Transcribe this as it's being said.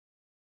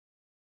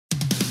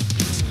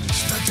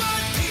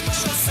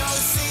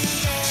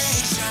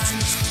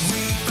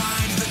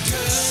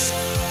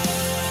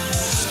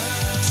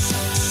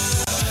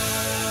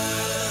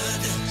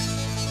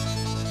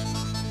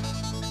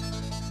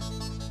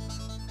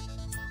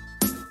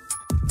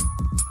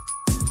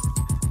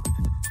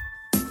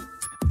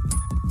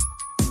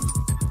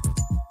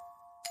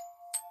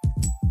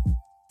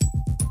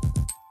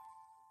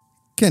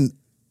Ken,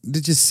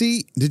 did you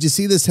see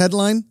this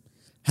headline?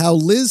 How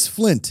Liz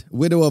Flint,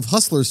 widow of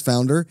Hustlers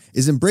founder,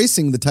 is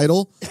embracing the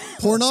title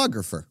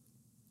pornographer.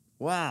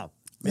 Wow.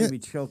 Made me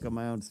choke on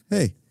my own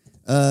spit.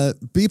 Hey,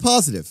 be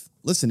positive.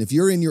 Listen, if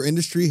you're in your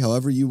industry,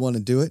 however you want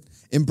to do it,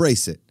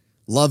 embrace it.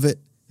 Love it.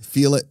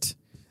 Feel it.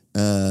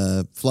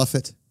 Fluff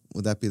it.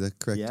 Would that be the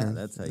correct term?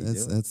 Yeah, that's how you do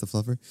it. That's the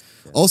fluffer.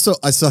 Yeah. Also,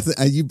 I saw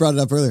you brought it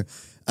up earlier.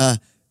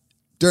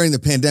 During the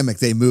pandemic,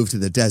 they moved to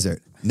the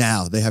desert.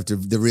 Now they have to.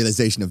 The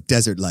realization of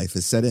desert life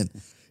has set in.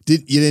 You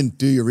didn't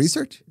do your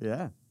research?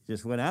 Yeah.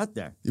 Just went out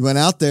there. You went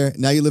out there.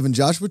 Now you live in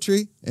Joshua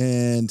Tree,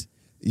 and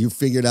you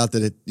figured out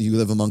that you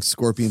live amongst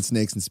scorpions,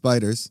 snakes, and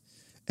spiders,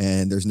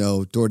 and there's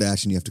no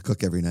DoorDash, and you have to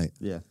cook every night.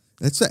 Yeah.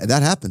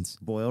 That happens.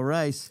 Boil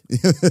rice.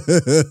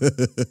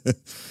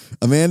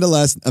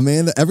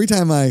 Amanda, every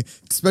time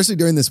especially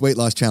during this weight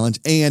loss challenge,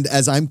 and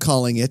as I'm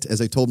calling it,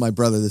 as I told my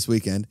brother this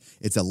weekend,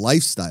 it's a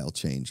lifestyle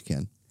change,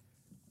 Ken.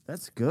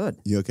 That's good.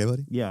 You okay,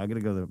 buddy? Yeah, I'm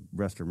going to go to the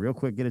restroom real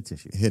quick, get a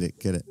tissue. Get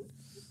it.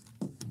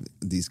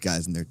 These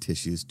guys and their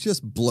tissues.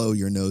 Just blow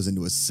your nose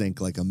into a sink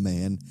like a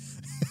man.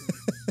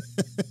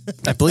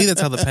 I believe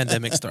that's how the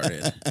pandemic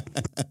started.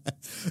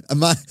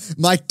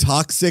 My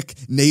toxic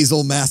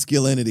nasal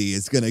masculinity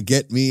is going to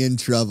get me in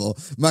trouble.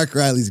 Mark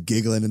Riley's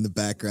giggling in the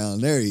background.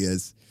 There he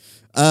is.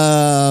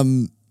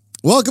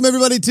 Welcome,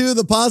 everybody, to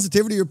the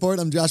Positivity Report.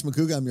 I'm Josh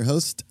McCouga. I'm your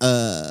host.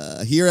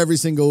 Here every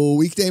single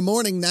weekday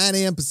morning, 9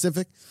 a.m.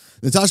 Pacific.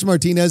 Natasha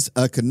Martinez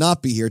could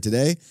not be here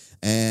today,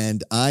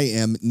 and I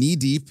am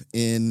knee-deep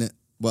in...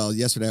 Well,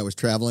 yesterday I was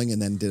traveling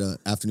and then did an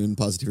afternoon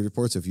positivity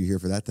report. So if you're here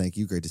for that, thank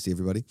you. Great to see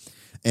everybody.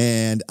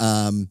 And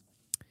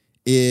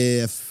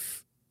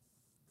if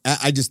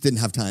I just didn't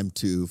have time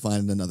to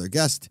find another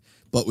guest,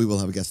 but we will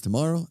have a guest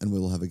tomorrow and we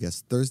will have a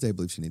guest Thursday. I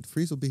believe Sinead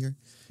Freeze will be here.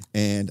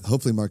 And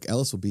hopefully Mark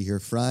Ellis will be here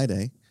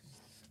Friday.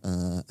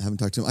 I haven't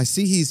talked to him. I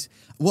see is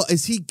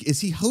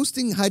he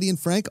hosting Heidi and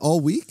Frank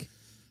all week?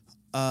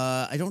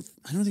 I don't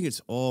think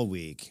it's all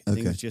week. I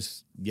think it's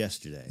just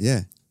yesterday.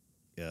 Yeah.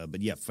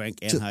 But yeah, Frank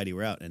and Heidi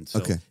were out, and so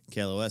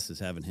KLOS is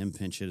having him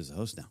pinch hit as a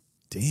host now.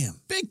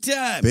 Damn, big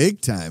time!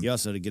 He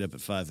also had to get up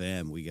at 5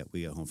 a.m. We got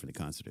home from the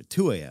concert at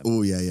 2 a.m.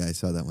 Oh yeah, I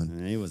saw that one.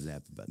 And he wasn't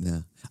happy about that.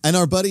 No. And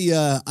our buddy,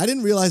 I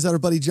didn't realize that our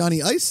buddy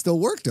Johnny Ice still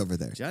worked over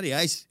there. Johnny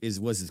Ice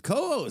was his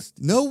co-host.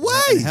 No way!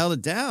 And held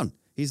it down.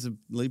 He's the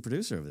lead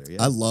producer over there.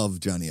 Yeah. I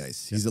love Johnny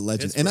Ice. He's a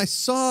legend. And I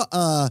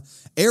saw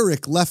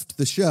Eric left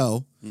the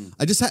show.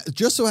 I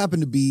just so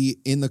happened to be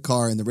in the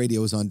car and the radio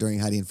was on during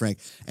Heidi and Frank.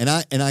 And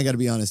I got to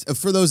be honest,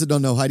 for those that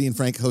don't know, Heidi and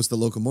Frank host the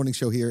local morning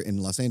show here in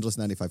Los Angeles,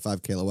 95.5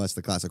 KLOS,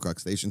 the classic rock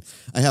station.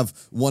 I have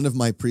one of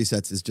my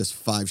presets is just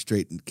 5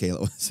 straight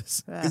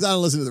KLOSs because I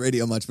don't listen to the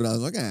radio much, but I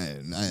was like, I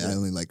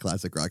only like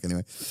classic rock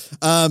anyway.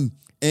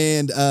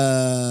 And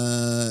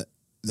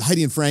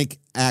Heidi and Frank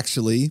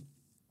actually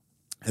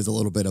has a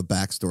little bit of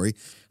backstory.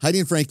 Heidi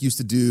and Frank used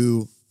to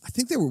do, I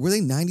think were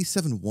they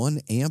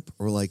 97.1 amp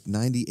or like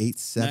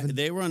 98.7?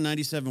 They were on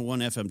 97.1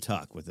 FM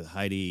Talk with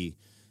Heidi.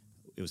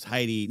 It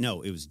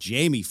was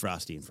Jamie,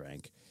 Frosty, and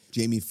Frank.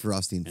 Jamie,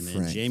 Frosty, and Frank.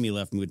 And then Jamie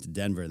left and went to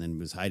Denver, and then it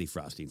was Heidi,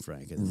 Frosty, and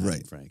Frank. And Heidi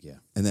and Frank, yeah.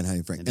 And then Heidi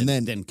and Frank. And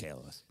then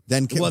KLOS.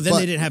 Then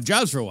they didn't have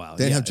jobs for a while.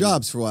 They didn't have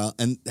jobs for a while.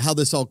 And how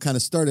this all kind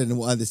of started and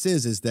why this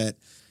is that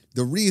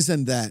the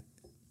reason that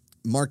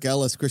Mark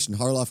Ellis, Christian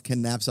Harloff,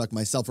 Ken Knapsack,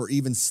 myself, are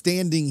even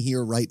standing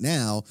here right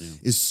now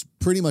is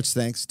pretty much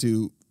thanks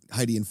to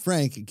Heidi and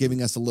Frank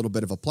giving us a little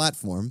bit of a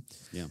platform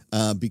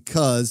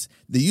because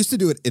they used to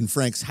do it in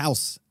Frank's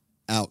house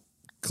out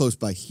close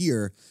by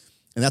here,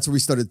 and that's where we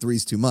started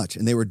Three's Too Much,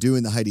 and they were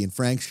doing the Heidi and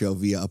Frank show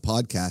via a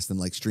podcast and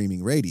like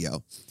streaming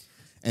radio,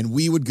 and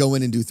we would go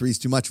in and do Three's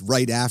Too Much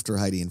right after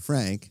Heidi and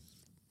Frank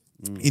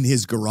in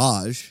his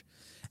garage.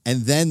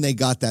 And then they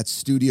got that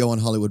studio on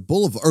Hollywood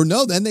Boulevard. Or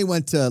no, then they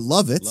went to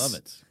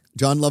Lovett's.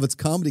 John Lovett's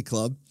Comedy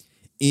Club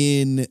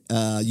in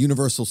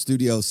Universal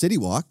Studio City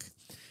Walk.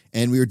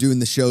 And we were doing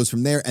the shows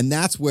from there. And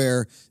that's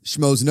where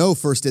Schmoes Know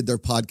first did their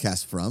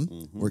podcast from,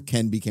 where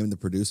Ken became the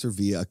producer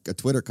via a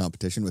Twitter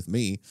competition with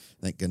me.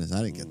 Thank goodness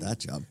I didn't get that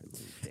job.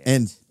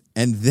 And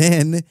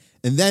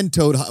then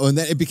Toad Hop, and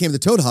then it became the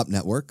Toad Hop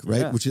Network,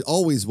 right? Yeah. Which it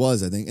always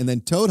was, I think. And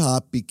then Toad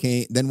Hop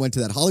then went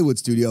to that Hollywood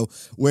studio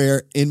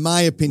where, in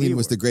my opinion,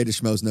 was the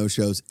greatest Schmoes Know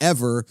shows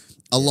ever,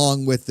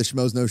 along with the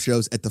Schmoes Know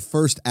shows at the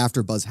first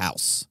AfterBuzz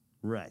House.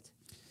 Right.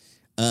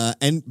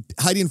 And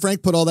Heidi and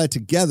Frank put all that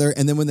together,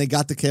 and then when they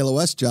got the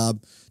KLOS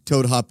job,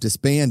 Toad Hop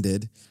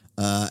disbanded,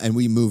 and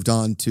we moved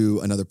on to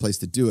another place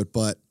to do it.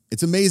 But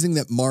it's amazing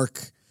that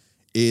Mark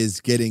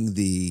is getting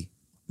the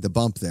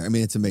bump there. I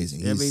mean, it's amazing.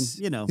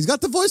 He's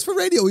got the voice for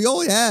radio. He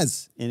always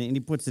has. And he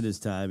puts in his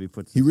time.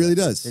 He really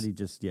does. And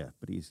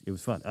it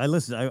was fun. I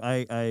listened.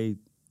 I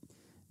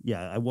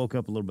woke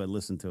up a little bit,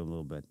 listened to him a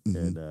little bit,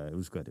 and it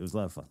was good. It was a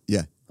lot of fun.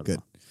 Yeah, good.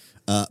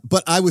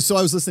 But I was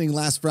listening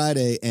last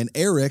Friday, and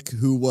Eric,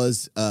 who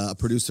was a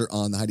producer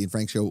on the Heidi and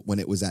Frank show when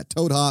it was at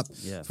Toad Hop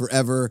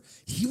forever,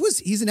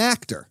 he's an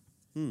actor.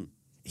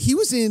 He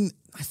was in,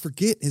 I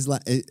forget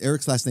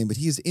Eric's last name, but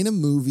he is in a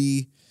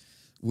movie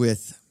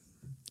with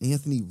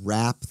Anthony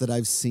Rapp that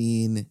I've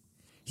seen.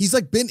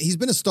 he's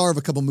been a star of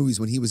a couple movies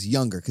when he was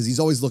younger because he's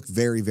always looked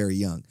very, very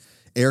young.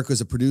 Eric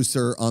was a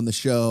producer on the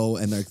show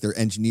and like their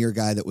engineer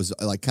guy that was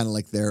like kind of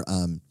like their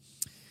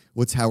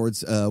what's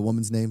Howard's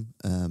woman's name?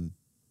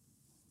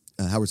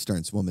 Howard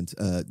Stern's woman's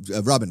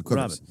Robin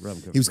Quivers.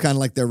 Robin Quivers. He was kind of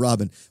like their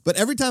Robin. But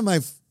every time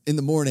in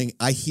the morning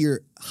I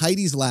hear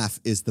Heidi's laugh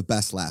is the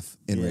best laugh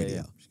in radio.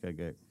 Yeah. She's got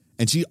good.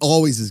 And she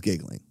always is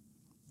giggling.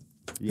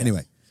 Yes.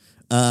 Anyway,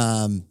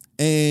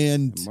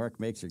 and Mark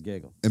makes her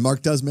giggle. And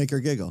Mark does make her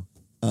giggle.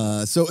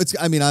 So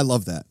I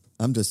love that.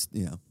 I'm just,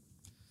 hey,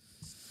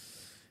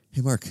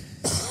 Mark.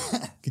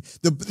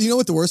 You know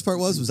what the worst part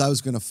was I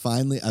was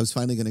finally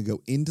going to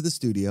go into the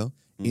studio,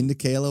 into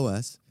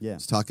KLOS. Yeah. I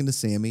was talking to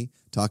Sammy,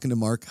 talking to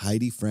Mark,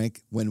 Heidi,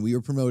 Frank, when we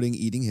were promoting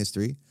Eating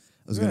History.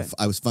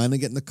 I was finally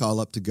getting the call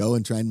up to go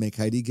and try and make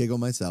Heidi giggle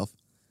myself.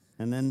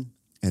 And then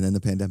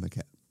the pandemic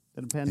hit.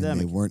 The And pandemic.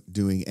 they weren't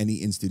doing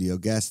any in-studio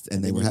guests,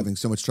 and they were having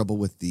so much trouble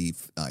with the,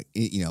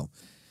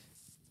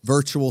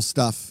 virtual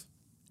stuff.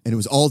 And it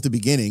was all at the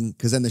beginning,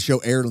 because then the show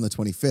aired on the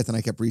 25th, and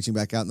I kept reaching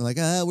back out, and they're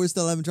like, we're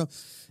still having trouble.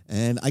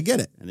 And I get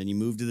it. And then you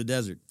moved to the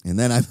desert. And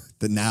then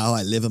now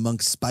I live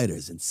amongst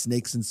spiders and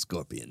snakes and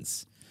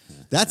scorpions.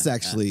 That's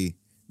actually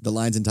the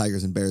Lions and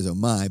Tigers and Bears Oh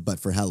My, but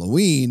for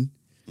Halloween,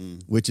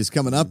 which is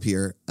coming up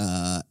here.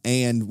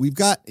 And we've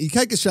got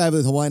Ikaika Shiva,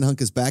 the Hawaiian Hunk,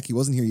 is back. He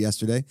wasn't here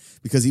yesterday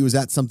because he was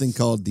at something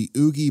called the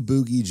Oogie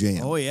Boogie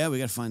Jam. Oh, yeah, we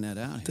got to find that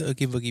out. The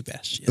Oogie Boogie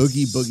Bash. Yes.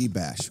 Oogie Boogie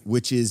Bash,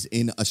 which is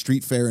in a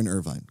street fair in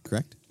Irvine,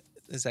 correct?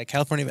 Is that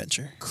California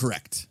Adventure?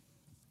 Correct.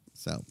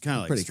 So Kind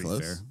of like pretty Street close.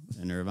 Fair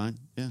in Irvine.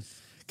 Yeah.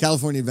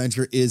 California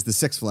Adventure is the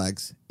Six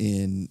Flags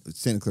in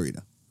Santa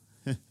Clarita.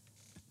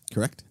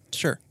 Correct?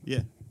 Sure.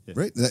 Yeah.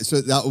 Right?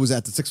 So that was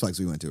at the Six Flags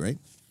we went to, right?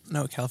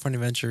 No, California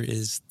Adventure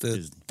is the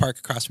Is- park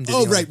across from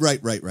Disney. Oh, right.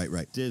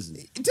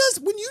 Disney. It does.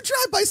 When you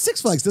drive by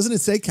Six Flags, doesn't it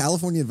say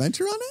California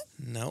Adventure on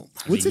it? No.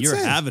 What's it You're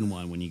say? having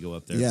one when you go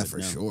up there. Yeah, but for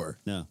no. sure.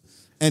 No.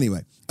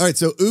 Anyway. All right,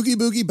 so Oogie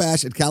Boogie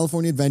Bash at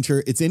California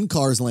Adventure. It's in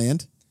Cars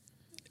Land,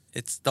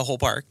 It's the whole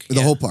park.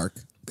 the whole park.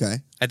 Okay.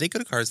 I did go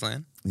to Cars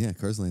Land. Yeah,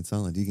 Cars Land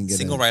solid. You can get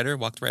Single rider,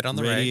 walked right on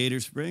the right. Radiator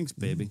Springs,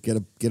 baby. Get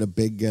a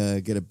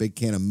big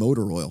can of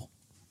motor oil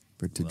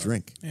to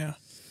drink. Yeah.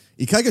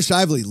 Ikaika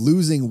Shively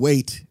losing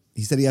weight.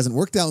 He said he hasn't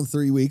worked out in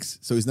 3 weeks,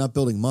 so he's not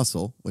building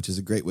muscle, which is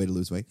a great way to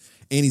lose weight.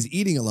 And he's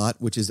eating a lot,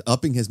 which is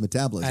upping his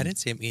metabolism. I didn't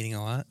say I'm eating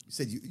a lot. You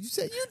said you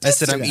did I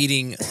said say I'm that.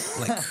 eating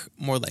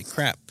more like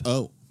crap.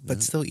 Oh,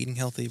 But still eating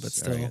healthy, but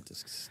Sorry, I still got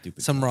this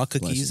stupid some raw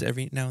Bless cookies you.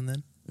 every now and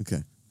then.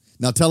 okay.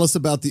 Now tell us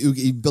about the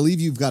Oogie. I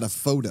believe you've got a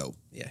photo.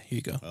 Yeah, here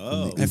you go.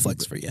 Oh. I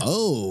flex for you.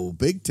 Oh,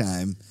 big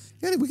time.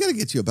 We got to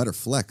get you a better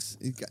flex.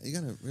 You got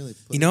to really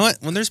put You know what?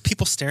 When there's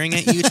people staring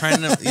at you, trying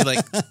to you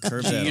like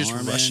Curve you're that just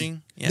arm in.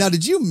 rushing. Yeah. Now,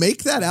 did you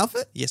make that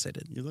outfit? Yes, I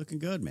did. You're looking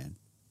good, man.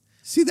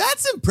 See,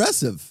 that's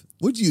impressive.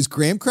 Would you use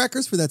graham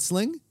crackers for that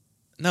sling?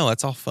 No,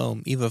 it's all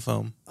foam. Eva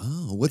foam.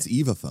 Oh, what's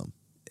Eva foam?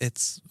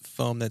 It's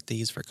foam that they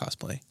use for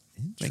cosplay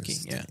making.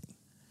 Yeah.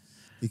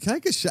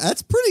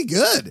 That's pretty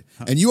good.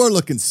 And you are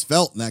looking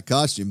svelte in that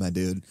costume, my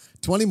dude.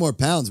 20 more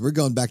pounds. We're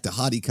going back to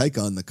hot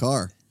Ikaika in the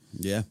car.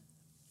 Yeah.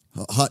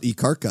 Hot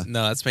Ikarka.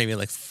 No, that's maybe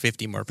like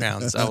 50 more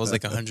pounds. I was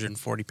like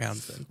 140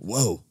 pounds then.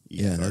 Whoa.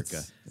 Yeah,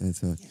 Ikarka. that's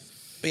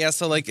But yeah,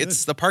 so like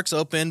it's the park's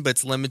open, but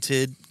it's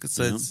limited.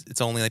 So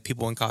it's only like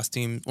people in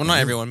costume. Well, not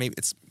everyone. Maybe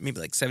it's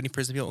like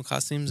 70% people in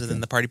costumes, and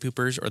then the party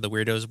poopers or the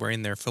weirdos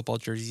wearing their football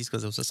jerseys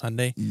because it was a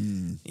Sunday.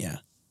 Yeah.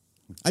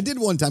 I did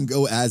one time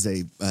go as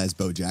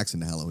Bo Jackson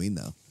to Halloween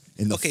though,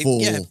 in the Okay,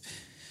 full yeah.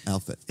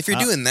 outfit. If you're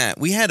doing that,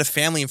 we had a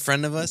family in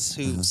front of us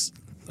who's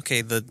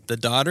okay. The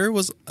daughter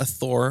was a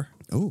Thor.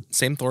 Oh,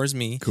 Same Thor as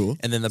me. cool.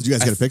 And then did you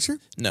guys get a picture?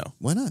 No,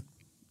 Why not?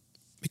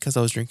 because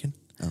I was drinking.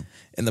 Oh,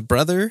 And the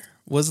brother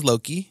was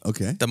Loki.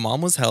 okay. The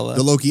mom was Hela.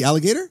 The Loki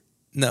alligator?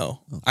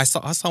 No, I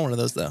saw one of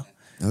those though.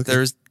 Okay.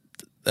 There's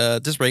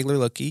just regular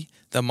Loki.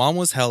 The mom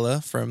was Hela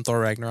from Thor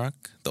Ragnarok,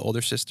 the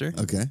older sister.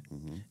 Okay.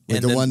 And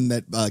Like the then- one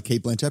that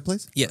Kate Blanchett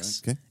plays?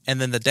 Yes. Okay.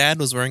 And then the dad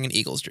was wearing an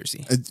Eagles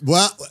jersey.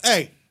 Well,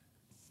 hey,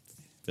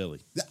 Philly.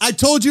 I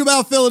told you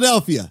about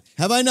Philadelphia.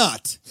 Have I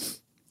not?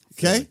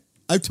 Okay.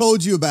 I've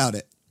told you about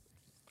it.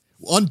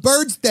 On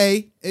Birds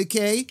Day,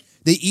 okay,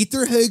 they eat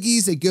their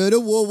hoagies, they go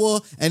to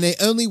Wawa, and they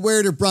only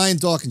wear their Brian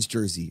Dawkins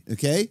jersey,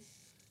 okay?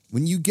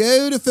 When you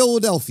go to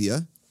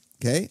Philadelphia,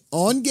 okay,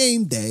 on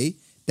game day,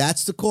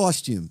 that's the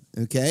costume,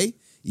 okay?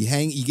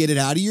 You get it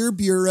out of your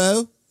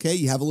bureau, okay?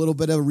 You have a little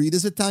bit of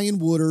Rita's Italian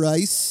water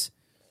ice,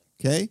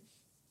 okay?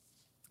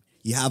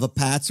 You have a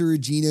Pat's or a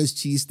Gino's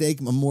cheesesteak.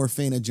 I'm more a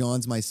fan of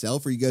John's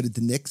myself. Or you go to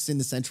the Nick's in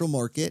the Central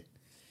Market,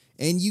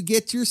 and you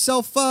get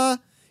yourself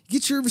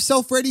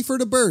ready for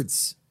the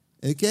birds,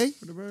 okay?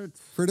 For the birds.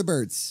 For the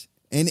birds.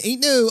 And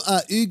ain't no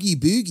Oogie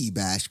Boogie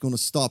Bash going to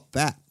stop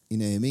that. You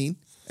know what I mean?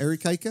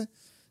 Eric Ika?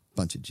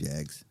 Bunch of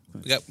jags.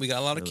 We got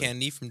a lot of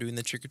candy from doing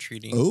the trick or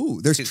treating. Oh,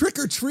 there's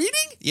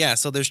trick-or-treating? Yeah,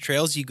 so there's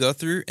trails you go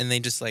through, and they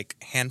just like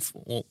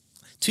handful. Well,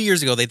 2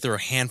 years ago they threw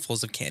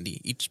handfuls of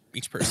candy each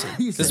person.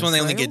 This one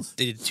they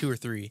did 2 or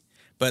 3.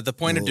 But the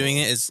point of doing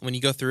it is when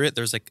you go through it,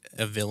 there's like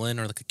a villain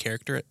or like a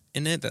character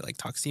in it that like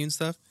talks to you and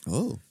stuff.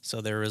 Oh. So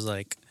there was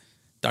like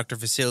Dr.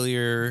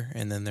 Facilier,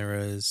 and then there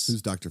was...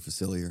 Who's Dr.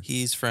 Facilier?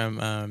 He's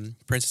from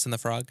Princess and the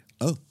Frog.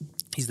 Oh.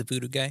 He's the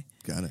voodoo guy.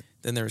 Got it.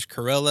 Then there was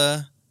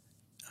Corella,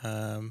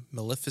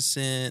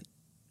 Maleficent.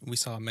 We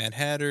saw Mad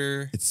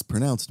Hatter. It's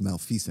pronounced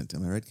Maleficent.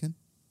 Am I right, Ken?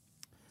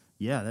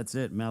 Yeah, that's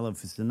it.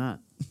 Maleficent.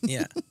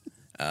 Yeah.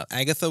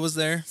 Agatha was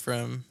there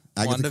from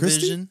Agatha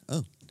Christie? WandaVision.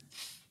 Oh.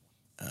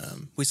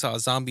 We saw a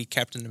zombie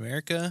Captain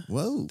America.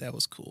 Whoa. That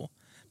was cool.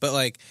 But,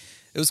 like,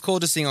 it was cool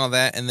just seeing all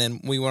that. And then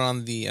we went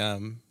on the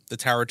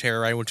Tower of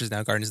Terror ride, which is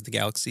now Guardians of the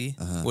Galaxy,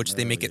 which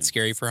they make it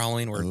scary for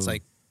Halloween, where it's,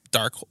 like,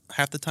 dark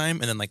half the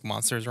time, and then, like,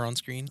 monsters are on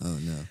screen. Oh,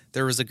 no.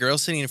 There was a girl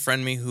sitting in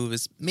front of me who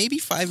was maybe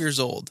 5 years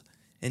old,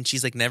 and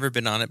she's, like, never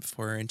been on it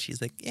before. And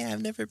she's like, yeah,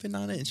 I've never been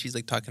on it. And she's,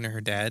 like, talking to her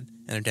dad.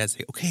 And her dad's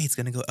like, okay, it's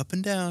going to go up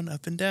and down,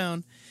 up and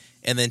down.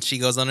 And then she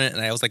goes on it,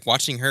 and I was like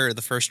watching her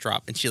the first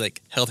drop, and she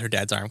like held her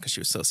dad's arm because she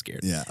was so scared.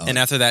 Yeah. Oh. And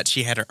after that,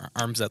 she had her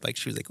arms up, like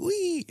she was like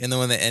wee. And then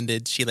when it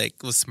ended, she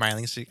like was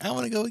smiling. She's like, I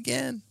want to go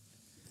again.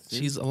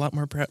 She's a lot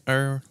more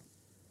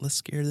less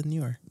scared than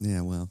you are.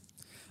 Yeah. Well,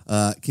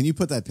 can you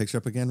put that picture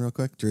up again real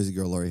quick? Jersey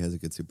Girl Lori has a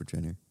good super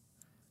chat here.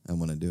 I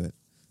want to do it.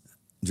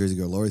 Jersey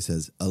Girl Lori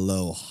says,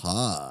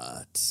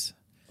 "Aloha."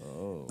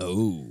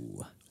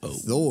 Oh.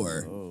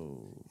 Thor.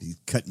 Oh. He's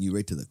cutting you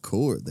right to the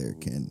core there,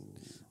 Ken.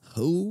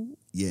 Oh,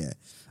 yeah.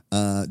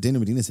 Dana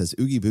Medina says,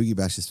 Oogie Boogie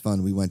Bash is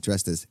fun. We went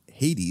dressed as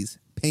Hades,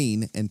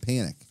 Pain, and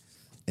Panic.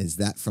 Is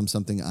that from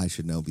something I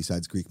should know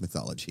besides Greek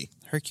mythology?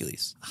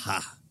 Hercules.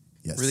 Ha.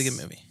 Yes. Really good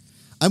movie.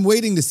 I'm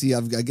waiting to see,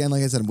 again,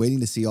 like I said, I'm waiting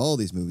to see all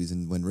these movies.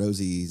 And when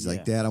Rosie's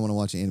like, Dad, I want to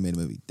watch an animated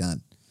movie.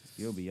 Done.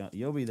 You'll be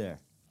there.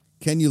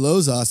 Ken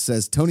Ulozos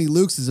says, Tony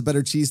Luke's is a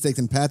better cheesesteak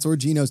than Pat's or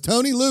Gino's.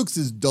 Tony Luke's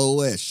is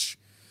delish.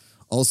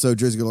 Also,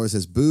 Jersey Galore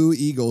says, Boo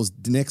Eagles,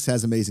 Nick's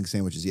has amazing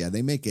sandwiches. Yeah,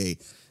 they make a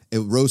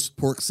roast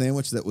pork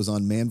sandwich that was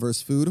on Man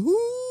vs. Food.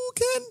 Ooh,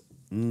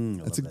 Ken.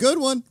 That's a good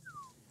one.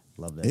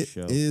 Love that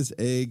show. It is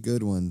a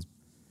good one.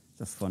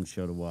 It's a fun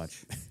show to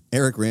watch.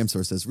 Eric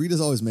Ramsor says, Rita's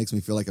always makes me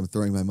feel like I'm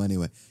throwing my money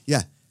away.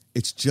 Yeah,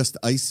 it's just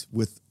ice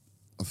with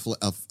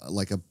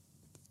like a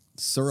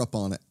syrup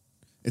on it.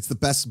 It's the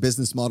best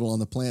business model on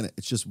the planet.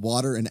 It's just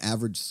water and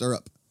average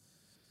syrup.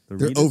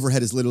 Their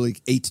overhead is literally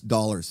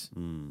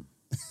 $8.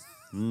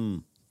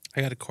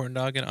 I got a corn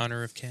dog in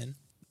honor of Ken.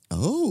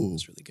 Oh.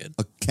 It's really good.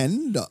 A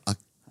Ken dog. I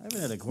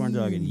haven't had a corn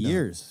dog in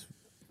years.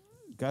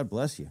 God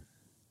bless you.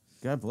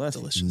 God bless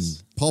you.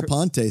 Delicious. Paul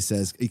Ponte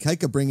says,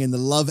 Ikaika bring in the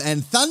love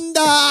and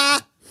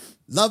thunder.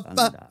 Love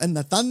and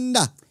the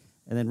thunder.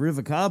 And then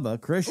Rivakaba,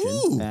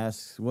 Christian,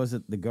 asks, was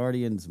it the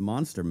Guardians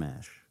Monster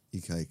Mash?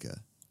 Ikaika.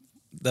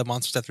 The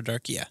Monsters After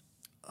Dark, yeah.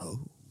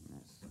 Oh.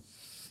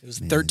 It was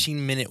a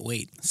 13-minute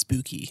wait.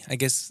 Spooky. I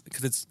guess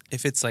because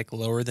if it's like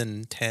lower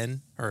than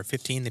 10 or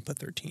 15, they put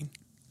 13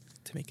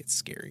 to make it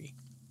scary.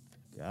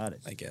 Got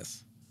it. I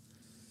guess.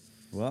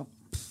 Well.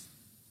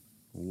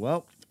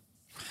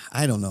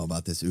 I don't know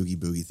about this Oogie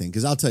Boogie thing,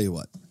 because I'll tell you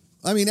what.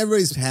 I mean,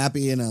 everybody's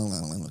happy and I don't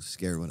know,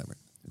 scared, whatever.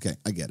 Okay,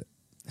 I get it.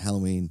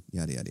 Halloween,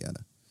 yada, yada,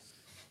 yada.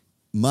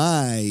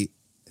 My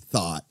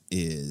thought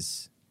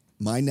is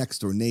my next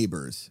door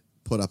neighbors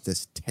put up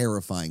this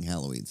terrifying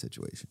Halloween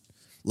situation.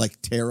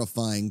 Like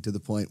terrifying to the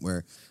point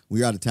where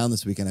we were out of town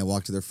this weekend. I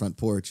walked to their front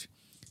porch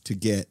to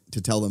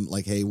tell them,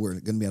 like, hey, we're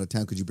going to be out of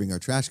town. Could you bring our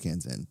trash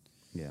cans in?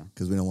 Yeah.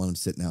 Because we don't want them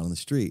sitting out on the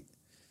street.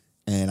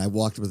 And I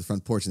walked up to the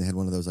front porch and they had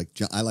one of those, like,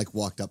 I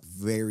walked up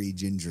very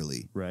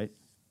gingerly. Right.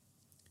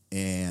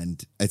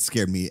 And it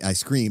scared me. I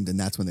screamed, and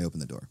that's when they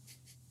opened the door.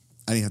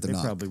 I didn't have to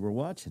knock. They probably were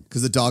watching.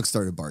 Because the dog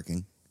started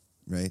barking,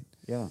 right?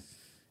 Yeah.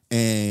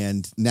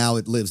 And now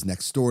it lives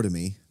next door to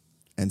me.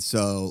 And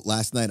so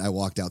last night I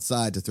walked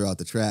outside to throw out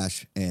the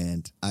trash,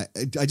 and I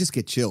just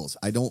get chills.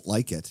 I don't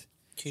like it.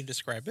 Can you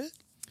describe it?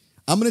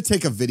 I'm going to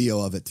take a video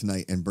of it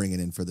tonight and bring it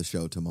in for the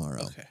show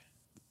tomorrow. Okay.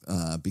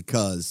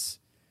 Because,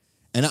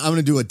 and I'm going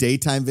to do a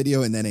daytime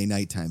video and then a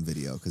nighttime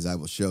video, because I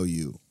will show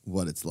you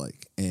what it's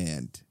like.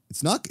 And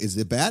it's not, is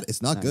it bad?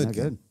 It's not good. Not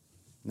good.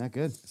 Not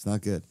good. It's not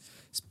good.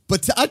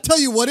 But I tell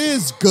you what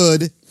is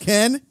good,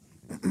 Ken.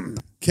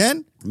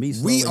 Ken,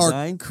 we are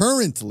dying?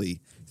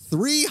 currently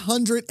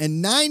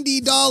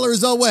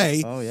 $390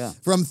 away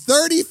from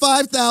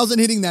 $35,000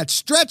 hitting that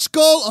stretch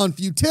goal on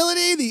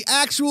Futility, the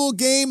actual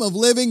game of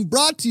living,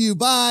 brought to you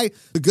by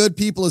the Good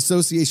People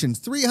Association.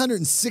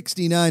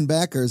 369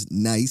 backers.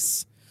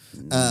 Nice.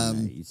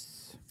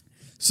 Nice.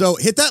 So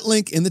hit that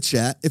link in the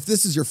chat if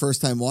this is your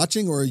first time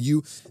watching, or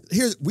you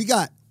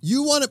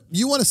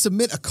want to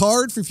submit a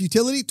card for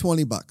Futility,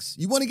 $20.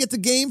 You want to get the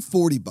game,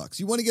 $40.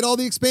 You want to get all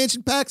the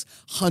expansion packs,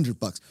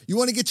 $100. You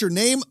want to get your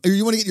name, or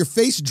you want to get your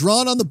face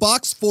drawn on the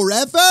box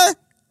forever,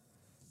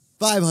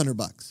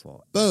 $500.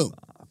 Boom.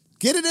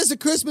 Get it as a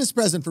Christmas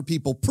present for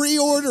people.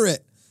 Pre-order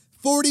it,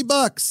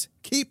 $40.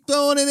 Keep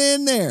throwing it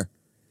in there.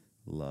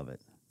 Love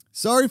it.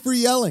 Sorry for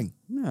yelling.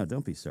 No,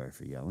 don't be sorry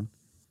for yelling.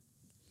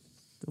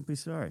 Don't be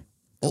sorry.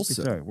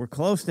 Also, sorry. We're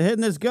close to hitting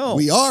this goal.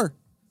 We are.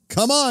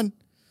 Come on.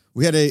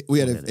 We had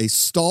a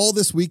stall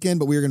this weekend,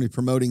 but we are going to be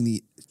promoting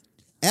the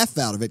F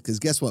out of it, because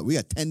guess what? We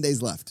got 10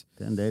 days left.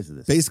 10 days of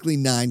this. Basically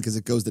 9, because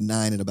it goes to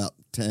 9 at about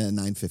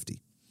 9:50.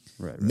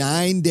 Right.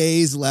 9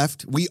 days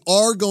left. We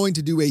are going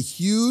to do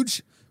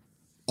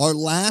our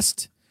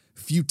last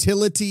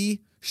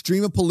futility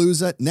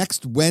Streamapalooza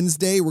next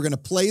Wednesday. We're going to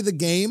play the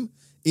game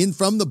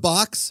from the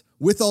box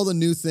with all the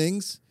new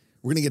things.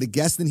 We're going to get a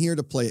guest in here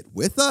to play it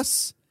with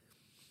us.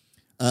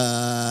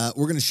 We're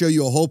going to show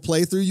you a whole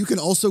playthrough. You can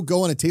also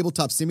go on a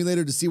tabletop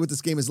simulator to see what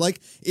this game is like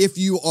if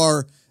you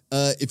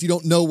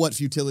don't know what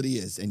futility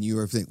is and you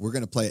are thinking, we're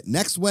going to play it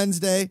next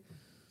Wednesday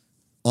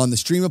on the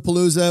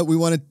Streamapalooza.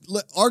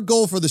 Our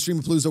goal for the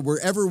Streamapalooza,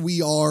 wherever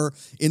we are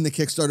in the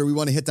Kickstarter, we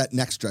want to hit that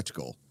next stretch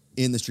goal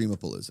in the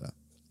Streamapalooza.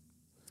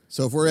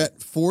 So if we're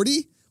at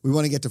 40, we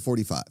want to get to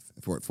 45.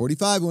 If we're at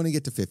 45, we want to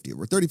get to 50. If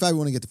we're 35, we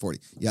want to get to 40.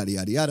 Yada,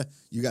 yada, yada.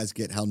 You guys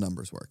get how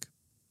numbers work.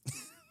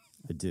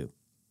 I do.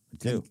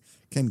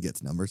 Ken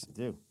gets numbers. I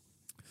do.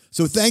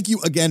 So thank you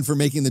again for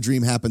making the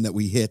dream happen that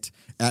we hit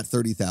at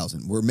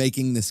 30,000. We're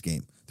making this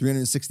game.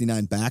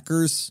 369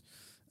 backers.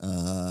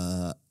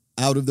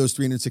 Out of those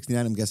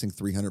 369, I'm guessing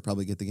 300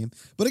 probably get the game.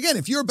 But again,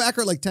 if you're a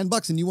backer at like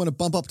 $10 and you want to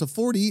bump up to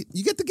 40,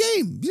 you get the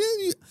game.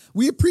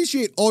 We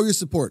appreciate all your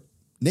support.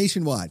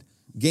 Nationwide.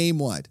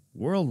 Game-wide.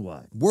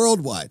 Worldwide.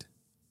 A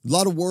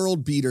lot of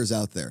world beaters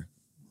out there.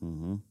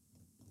 Mm-hmm.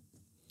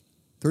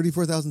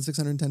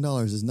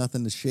 $34,610 is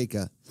nothing to shake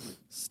a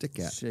stick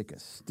at.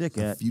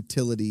 A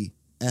futility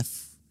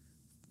F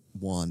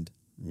wand.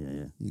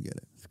 Yeah. You get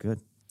it.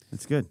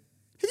 It's good.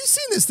 Have you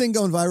seen this thing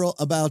going viral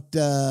about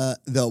the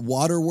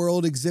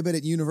Waterworld exhibit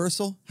at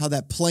Universal? How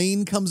that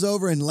plane comes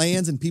over and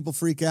lands and people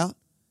freak out?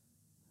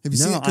 Have you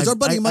seen it? Because our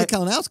buddy Mike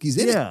Kalinowski's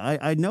in it. Yeah,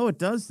 I know it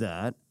does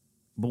that,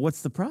 but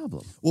what's the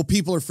problem? Well,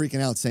 people are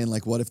freaking out saying,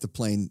 like, what if the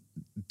plane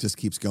just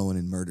keeps going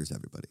and murders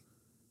everybody?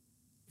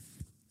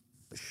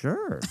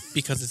 Sure.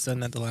 Because it's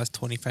done that the last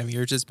 25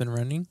 years it's been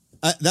running?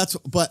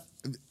 But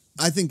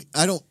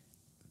I don't...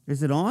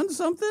 Is it on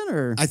something,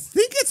 or...? I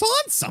think it's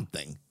on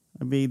something.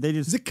 I mean, they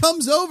just... It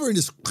comes over and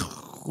just...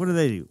 What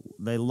do?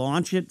 They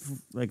launch it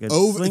like a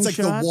slingshot? It's like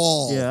the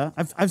wall. Yeah.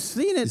 I've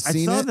seen it. I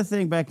saw the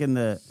thing back in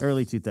the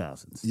early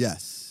 2000s.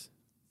 Yes.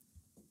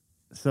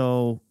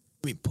 So...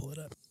 Let me pull it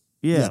up.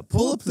 Yeah,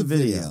 pull up the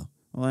video.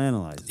 We'll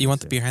analyze it. You want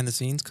the behind the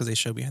scenes? Because they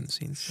show behind the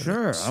scenes.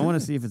 Sure. I want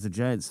to see if it's a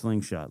giant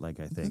slingshot, like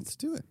I think. Let's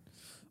do it.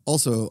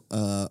 Also,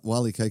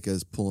 Wally Kaika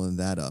is pulling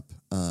that up.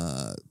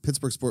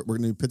 Pittsburgh Sport. We're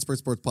going to do Pittsburgh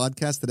Sports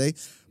Podcast today.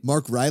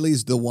 Mark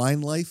Riley's The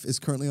Wine Life is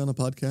currently on a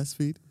podcast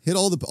feed. Hit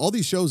all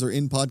these shows are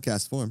in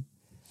podcast form.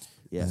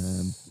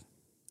 Yes.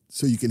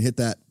 So you can hit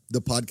the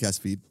podcast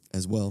feed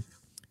as well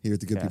here at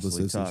the Good People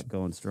Castle Association. Talk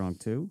going strong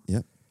too.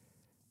 Yep.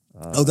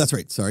 That's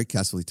right. Sorry,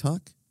 Castle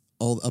Talk,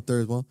 all up there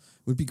as well.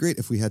 Would be great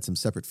if we had some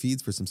separate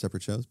feeds for some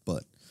separate shows,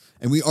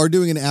 and we are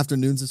doing an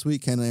afternoons this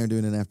week. Ken and I are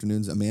doing an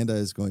afternoons. Amanda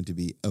is going to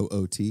be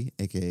OOT,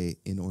 aka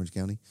in Orange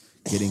County.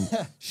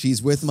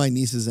 She's with my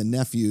nieces and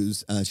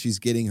nephews. She's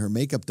getting her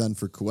makeup done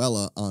for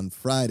Coella on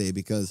Friday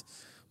because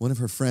one of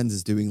her friends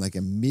is doing like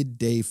a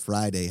midday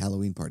Friday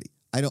Halloween party.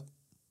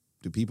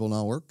 Do people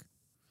not work?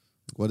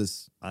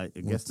 I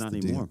guess not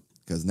anymore.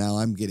 Because now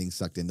I'm getting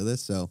sucked into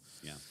this. So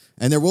yeah.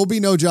 And there will be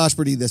no Josh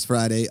Birdie this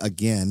Friday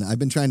again. I've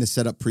been trying to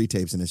set up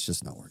pre-tapes and it's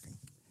just not working.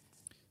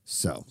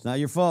 So it's not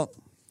your fault.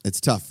 It's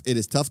tough. It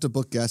is tough to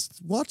book guests.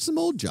 Watch some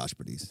old Josh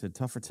Birdies. It's a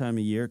tougher time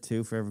of year,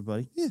 too, for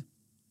everybody. Yeah.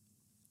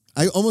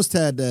 I almost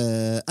had,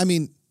 yeah,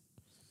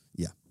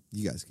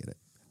 you guys get it.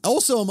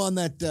 Also, I'm on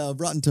that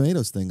Rotten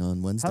Tomatoes thing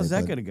on Wednesday. How's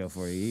that going to go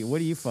for you? What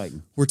are you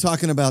fighting? We're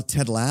talking about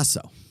Ted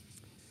Lasso.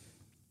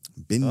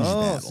 Binge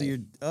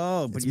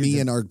battle. But it's me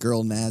and our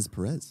girl Naz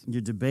Perez.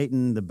 You're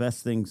debating the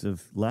best things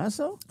of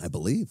Lasso? I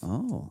believe.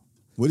 Oh.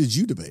 What did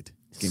you debate?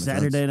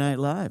 Saturday Night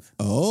Live.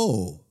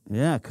 Oh.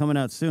 Yeah, coming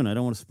out soon. I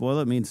don't want to spoil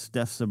it. Me and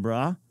Steph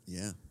Sabra.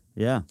 Yeah.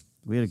 Yeah.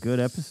 We had a good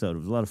episode. It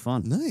was a lot of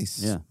fun.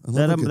 Nice. Yeah.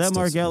 That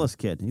Mark Ellis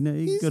kid. He's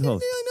a good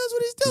host. He really knows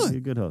what he's doing. He's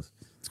a good host.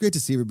 It's great to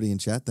see everybody in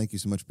chat. Thank you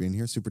so much for being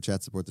here. Super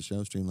chat support the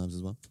show. Streamlabs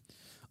as well.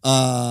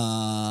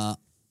 I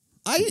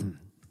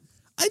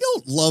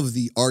don't love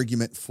the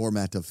argument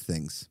format of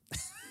things.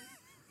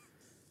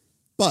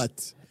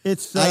 But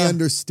I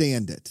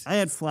understand it. I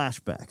had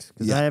flashbacks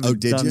because I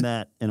haven't done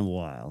that in a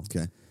while.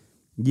 Okay.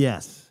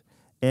 Yes.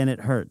 And it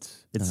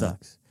hurts. It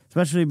sucks.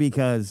 Especially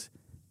because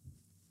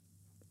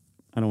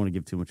I don't want to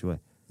give too much away.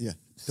 Yeah.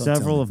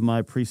 Several of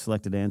my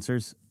pre-selected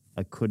answers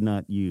I could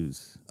not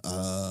use.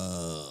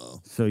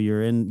 Oh. So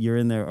you're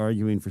in there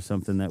arguing for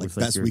something that was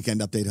like best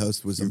weekend update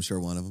host was, I'm sure,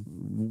 one of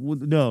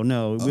them.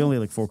 No. We only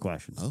had like 4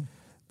 questions. Oh.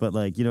 But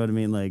like, you know what I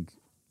mean? Like,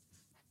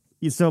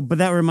 but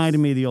that reminded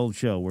me of the old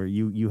show where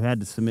you had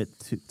to submit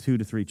 2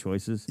 to 3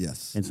 choices.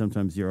 Yes. And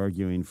sometimes you're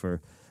arguing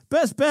for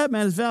best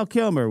Batman is Val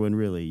Kilmer when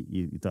really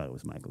you thought it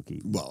was Michael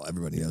Keaton. Well,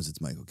 everybody knows it's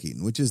Michael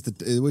Keaton, which is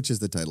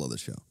the title of the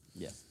show.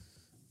 Yes.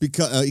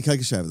 Because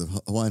Ikaika Shiva,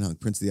 the Hawaiian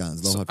Hunk, Prince of the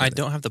Islands. So I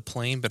don't have the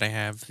plane, but I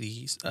have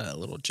these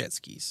little jet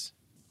skis.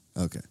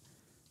 Okay.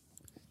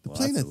 The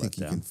plane I think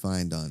you can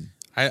find on...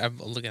 I'm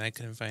looking, I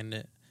couldn't find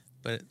it,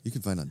 but... You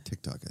can find on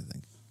TikTok, I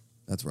think.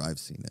 That's where I've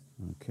seen it.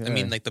 Okay. I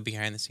mean, like the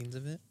behind the scenes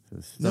of it?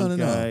 So no.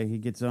 Guy, he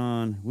gets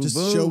on. Just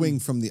showing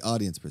from the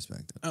audience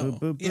perspective.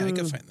 Oh, yeah, I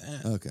could find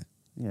that. Okay.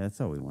 Yeah, that's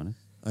all we wanted.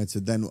 All right, so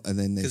then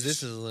they Because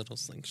this is a little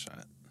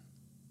slingshot.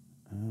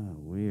 Oh,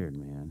 weird,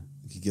 man.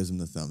 he gives him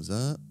the thumbs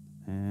up.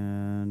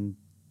 And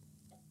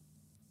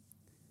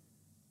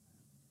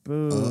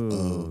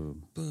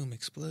boom. Boom!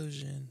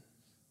 Explosion.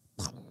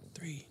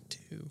 3,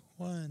 2,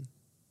 1.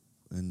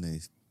 And they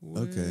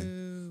Whoa.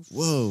 okay.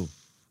 Whoa,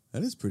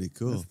 that is pretty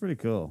cool. That's pretty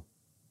cool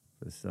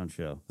for the stunt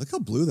show. Look how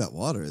blue that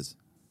water is.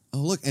 Oh,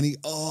 look, and he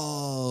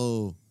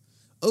oh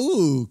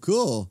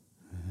cool.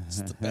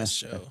 It's the best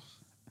show.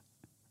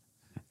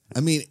 I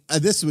mean,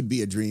 this would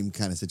be a dream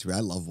kind of situation.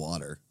 I love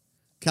water.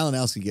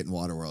 Kalinowski getting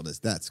Waterworld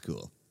that's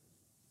cool.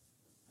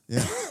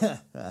 Yeah.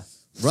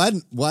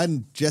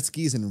 riding jet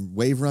skis and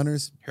wave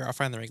runners. Here, I'll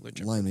find the regular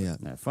jet. Line me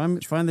up. Now, find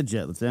the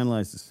jet. Let's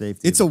analyze the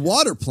safety. It's a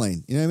water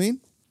plane. You know what I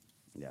mean?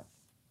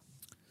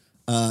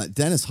 Yeah.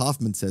 Dennis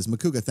Hoffman says,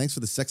 Makuga, thanks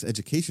for the sex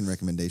education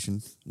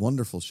recommendation.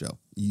 Wonderful show.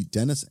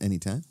 Dennis,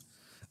 anytime.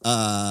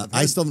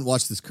 I still haven't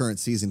watched this current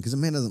season because a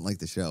man doesn't like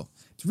the show.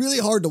 It's really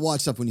hard to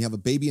watch stuff when you have a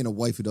baby and a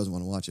wife who doesn't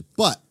want to watch it.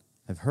 But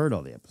I've heard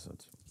all the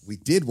episodes. we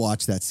did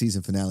watch that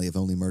season finale of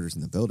Only Murders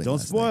in the Building. Don't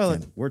last spoil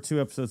night, it. We're 2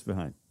 episodes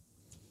behind.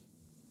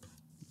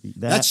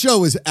 That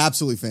show is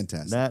absolutely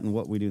fantastic. That and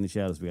What We Do in the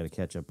Shadows, we got to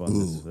catch up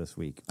on this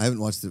week. I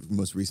haven't watched the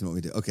most recent one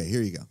we did. Okay,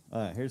 here you go.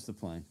 All right, here's the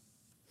plane.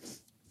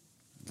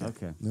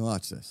 Okay. Let me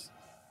watch this.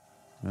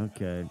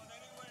 Okay.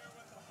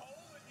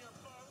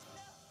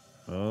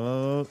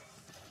 Oh,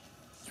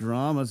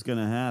 drama's going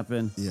to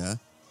happen. Yeah.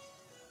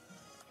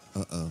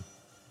 Uh-oh.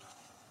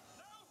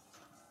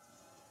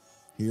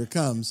 Here it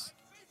comes.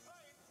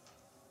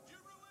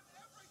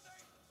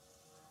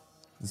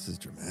 This is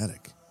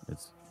dramatic.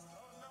 It's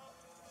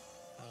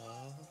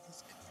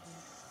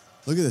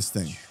Look at this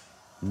thing.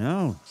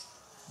 no.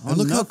 And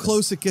look how nothing.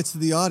 close it gets to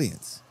the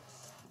audience.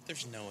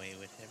 There's no way it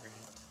would ever hit.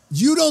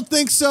 You don't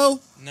think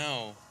so?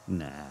 No.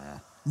 Nah.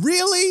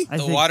 Really? I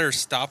The think- water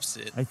stops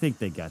it. I think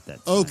they got that.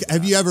 Okay. timed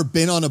Have you out. ever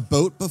been on a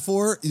boat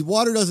before?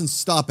 Water doesn't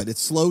stop it. It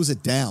slows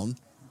it down.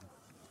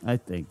 I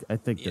think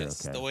they're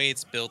Yes, okay. the way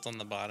it's built on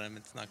the bottom,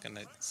 it's not going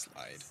to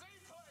slide.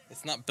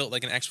 It's not built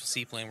like an actual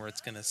seaplane where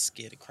it's going to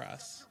skid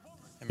across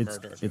and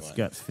murder everyone. It's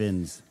got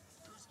fins.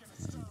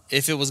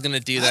 If it was going to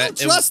do I that,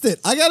 don't trust it.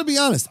 I got to be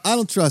honest. I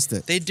don't trust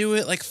it. they do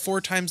it like 4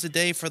 times a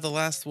day for the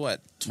last,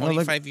 what,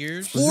 25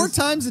 years? 4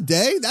 times a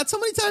day? That's how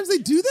many times they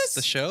do this?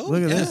 The show?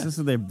 Look at Yeah. this. This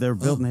is they're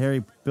building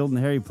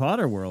Harry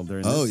Potter world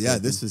during this. Oh, yeah.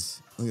 season. This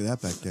is, look at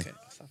that back there. Okay,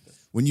 stop this.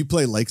 When you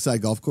play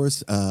Lakeside Golf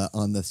Course,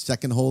 on the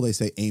second hole, they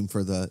say aim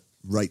for the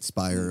right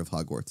spire of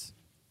Hogwarts.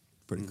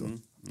 Pretty cool.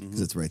 Because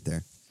it's right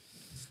there.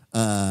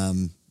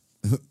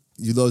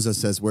 Uloza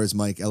says, where's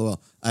Mike?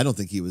 LOL. I don't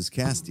think he was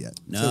cast yet.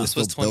 No. So This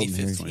they're was still building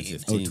Harry.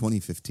 2015. Oh,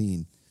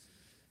 2015.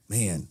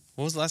 Man,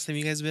 What was the last time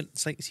you guys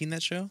seen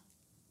that show?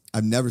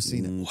 I've never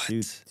seen it.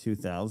 What?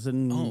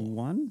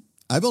 2001.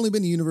 I've only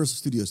been to Universal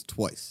Studios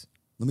twice.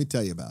 Let me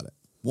tell you about it.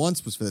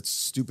 Once was for that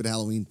stupid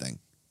Halloween thing.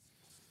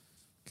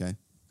 Okay.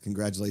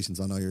 Congratulations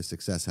on all your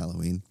success,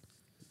 Halloween.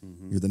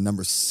 You're the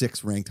number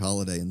 6 ranked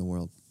holiday in the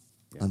world.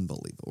 Yeah.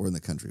 Unbelievable. Or in the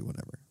country,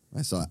 whatever.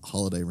 I saw a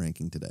holiday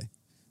ranking today.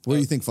 Where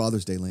do you think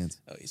Father's Day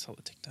lands? Oh, you saw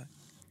the TikTok?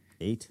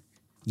 8.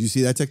 Do you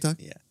see that TikTok?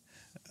 Yeah.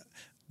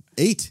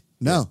 8?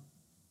 No.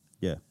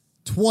 Yeah.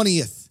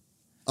 20th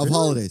of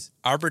holidays.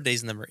 Arbor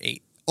Day's number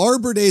 8.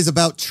 Arbor Day is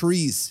about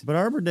trees. But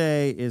Arbor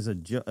Day is a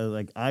joke.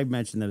 Like I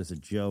mentioned that as a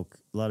joke.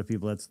 A lot of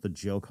people, that's the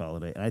joke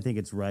holiday, and I think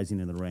it's rising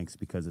in the ranks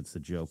because it's a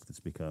joke that's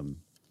become.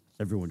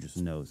 Everyone just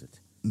knows it.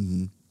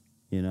 Mm-hmm.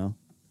 You know.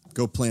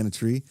 Go plant a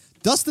tree.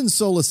 Dustin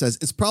Sola says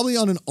it's probably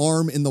on an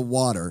arm in the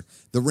water.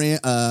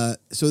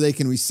 So they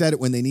can reset it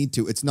when they need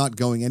to. It's not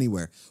going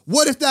anywhere.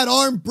 What if that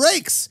arm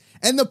breaks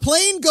and the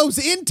plane goes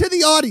into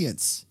the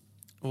audience?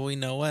 Well, you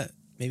know what?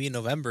 Maybe in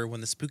November when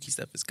the spooky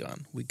stuff is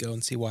gone, we go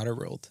and see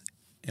Waterworld.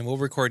 And we'll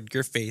record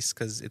your face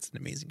because it's an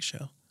amazing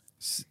show.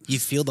 You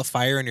feel the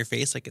fire in your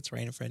face like it's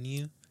right in front of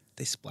you.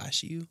 They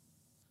splash you.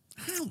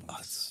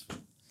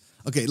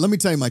 Okay, let me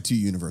tell you my 2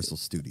 Universal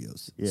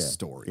Studios Yeah.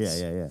 stories.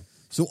 Yeah.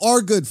 So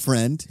our good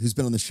friend, who's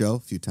been on the show a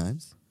few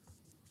times,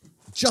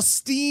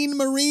 Justine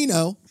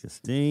Marino,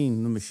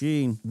 Justine, the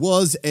machine.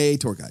 was a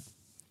tour guide.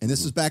 And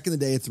this was back in the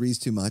day at Three's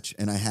Too Much.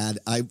 And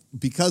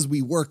because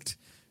we worked,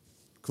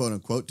 quote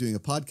unquote, doing a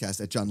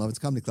podcast at John Lovett's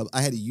Comedy Club,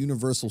 I had a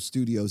Universal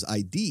Studios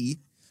ID,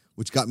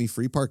 which got me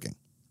free parking.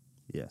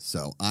 Yes.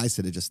 So I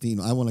said to Justine,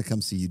 I want to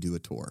come see you do a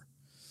tour.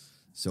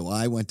 So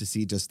I went to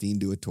see Justine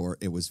do a tour.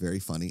 It was very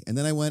funny. And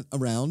then I went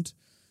around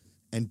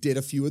and did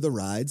a few of the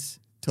rides.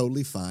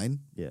 Totally fine.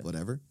 Yeah.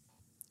 Whatever.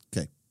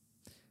 Okay.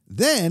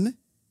 Then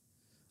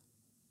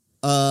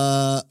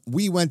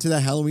we went to the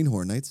Halloween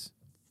Horror Nights.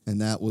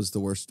 And that was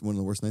one of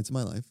the worst nights of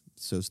my life.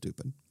 So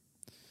stupid.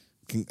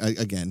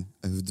 Again,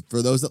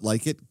 for those that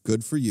like it,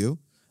 good for you.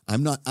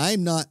 I'm not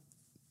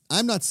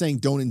saying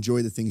don't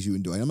enjoy the things you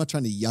enjoy. I'm not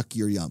trying to yuck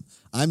your yum.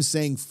 I'm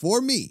saying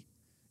for me,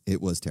 it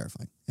was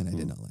terrifying, and I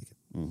did not like it.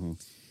 Mm-hmm.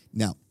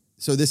 Now,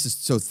 so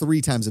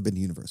 3 times I've been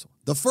to Universal.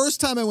 The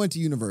first time I went to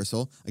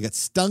Universal, I got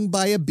stung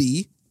by a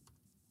bee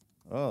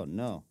Oh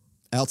no.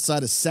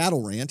 outside a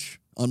Saddle Ranch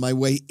on my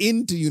way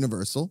into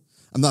Universal.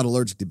 I'm not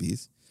allergic to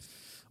bees.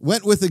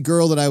 Went with a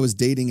girl that I was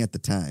dating at the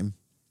time,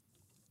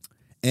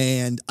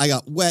 and I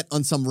got wet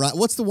on some ride.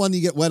 What's the one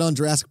you get wet on,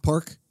 Jurassic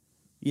Park?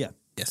 Yeah.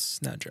 Yes,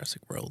 not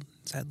Jurassic World,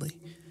 sadly.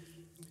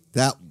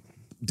 That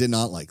did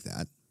not like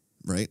that,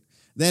 right?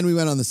 Then we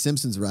went on the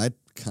Simpsons ride,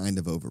 kind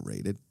of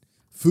overrated.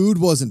 Food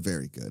wasn't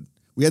very good.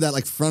 We had that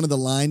like front of the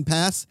line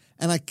pass,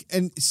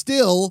 and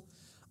still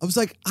I was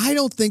like, I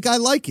don't think I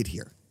like it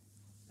here.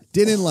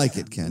 Didn't like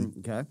it, Ken.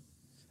 Okay.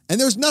 And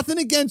there's nothing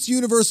against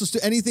Universal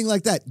to anything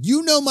like that.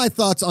 You know my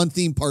thoughts on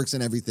theme parks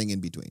and everything in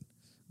between.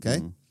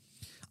 Okay?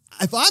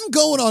 If I'm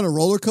going on a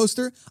roller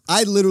coaster,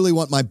 I literally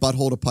want my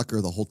butthole to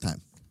pucker the whole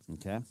time.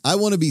 Okay. I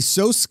want to be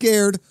so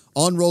scared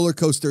on roller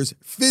coasters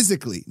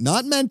physically,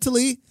 not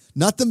mentally,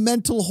 not the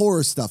mental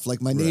horror stuff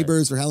like my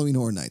neighbors or Halloween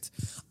Horror Nights.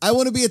 I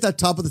want to be at that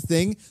top of the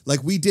thing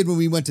like we did when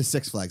we went to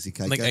Six Flags,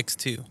 Ikaika. Like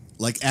X2.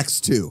 Like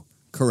X2.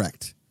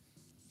 Correct.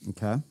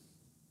 Okay.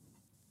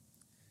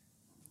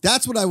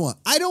 That's what I want.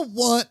 I don't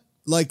want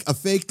like a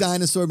fake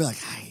dinosaur be like,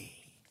 hi,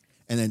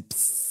 and then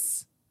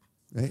psst,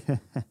 right?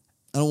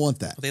 I don't want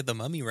that. Well, they had the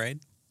Mummy ride.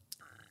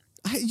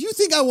 You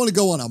think I want to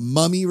go on a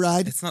mummy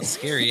ride? It's not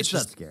scary. It's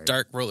not just scary.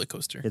 dark roller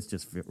coaster. It's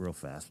just real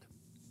fast.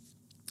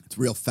 It's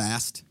real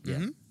fast.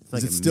 Yeah. It's Is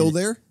like it a still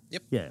minute. there?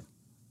 Yeah.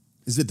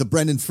 Is it the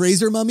Brendan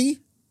Fraser mummy?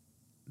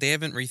 They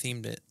haven't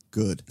rethemed it,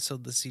 Good. so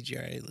the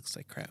CGI looks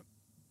like crap.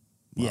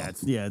 Yeah.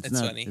 It's It's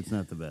not. funny. It's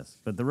not the best,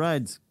 but the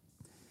ride's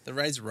The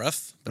ride's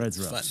rough, but it's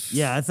fun.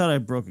 Yeah, I thought I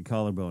broke a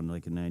collarbone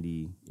like a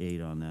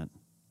 98 on that.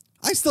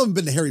 I still haven't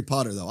been to Harry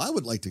Potter though. I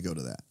would like to go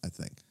to that. I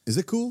think. Is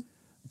it cool?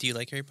 Do you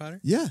like Harry Potter?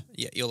 Yeah.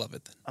 Yeah, you'll love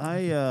it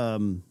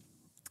then.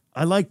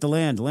 I like the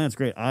land. The land's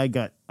great. I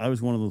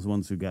was one of those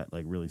ones who got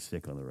like really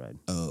sick on the ride,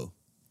 Oh.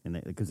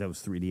 and because that was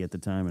 3D at the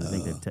time, and I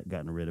think they've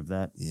gotten rid of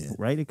that. Yeah.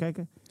 Right,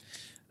 Ikaika?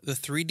 The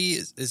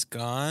 3D is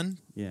gone,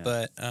 Yeah.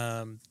 but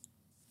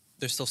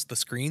there's still the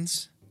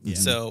screens. Yeah.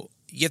 So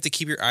you have to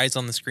keep your eyes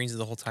on the screens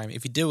the whole time.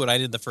 If you did what I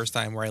did the first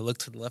time, where I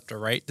looked to the left or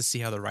right to see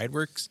how the ride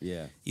works,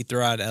 Yeah. you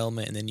throw out an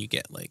element and then you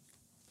get like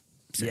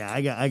sick. Yeah,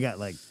 I got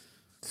like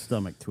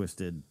stomach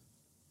twisted,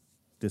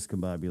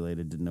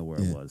 discombobulated, didn't know where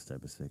I was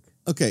type of sick.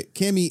 Okay.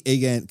 Kame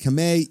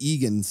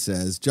Egan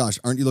says, Josh,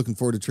 aren't you looking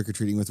forward to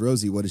trick-or-treating with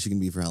Rosie? What is she going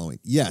to be for Halloween?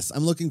 Yes,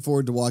 I'm looking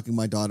forward to walking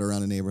my daughter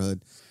around the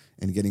neighborhood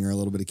and getting her a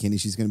little bit of candy.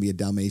 She's going to be a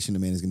Dalmatian.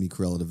 Amanda's going to be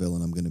Cruella de Vil,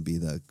 and I'm going to be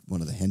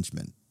one of the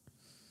henchmen.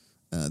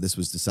 This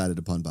was decided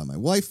upon by my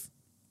wife,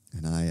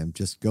 and I am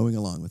just going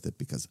along with it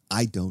because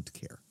I don't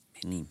care.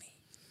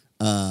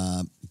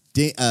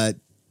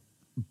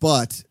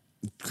 But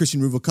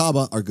Christian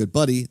Ruvalcaba, our good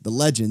buddy, the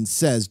legend,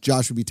 says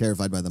Josh would be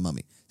terrified by the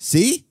mummy.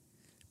 See?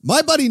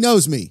 My buddy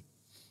knows me.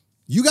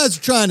 You guys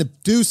are trying to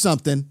do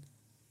something,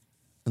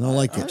 and I don't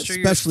like it, sure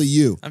especially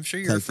you. I'm sure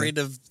you're Kaika. afraid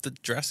of the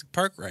Jurassic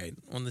Park ride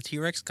when the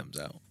T-Rex comes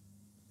out.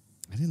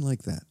 I didn't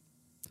like that.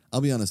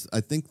 I'll be honest.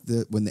 I think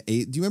that do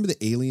you remember the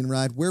Alien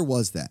ride? Where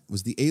was that?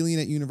 Was the Alien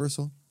at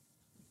Universal?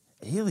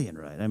 Alien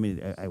ride. I mean,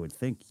 I would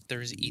think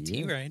There's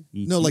E.T. ride.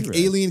 E.T. No, like ride.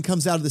 Alien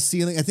comes out of the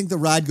ceiling. I think the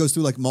ride goes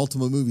through like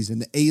multiple movies,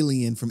 and the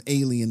Alien from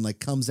Alien like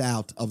comes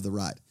out of the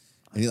ride,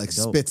 and he like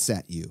don't. spits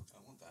at you.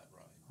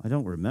 I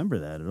don't remember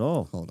that at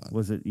all. Hold on.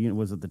 Was it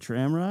the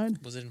tram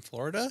ride? Was it in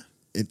Florida?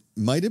 It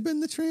might have been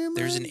the tram.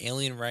 There's ride? an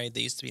alien ride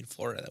that used to be in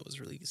Florida that was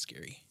really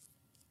scary.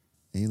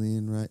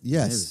 Alien ride.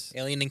 Yes,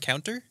 Alien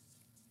Encounter?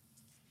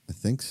 I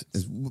think.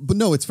 But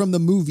no, it's from the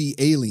movie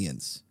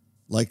Aliens,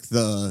 like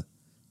the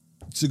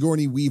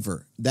Sigourney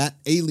Weaver. That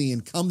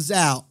alien comes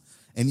out,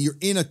 and you're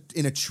in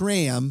a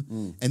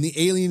tram, and the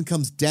alien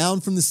comes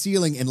down from the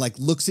ceiling and like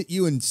looks at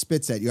you and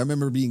spits at you. I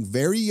remember being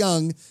very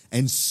young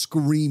and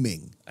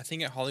screaming. I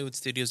think at Hollywood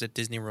Studios at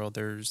Disney World,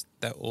 there's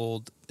that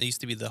old. It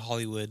used to be the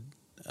Hollywood.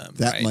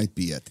 That ride. might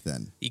be it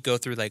then. You go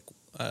through like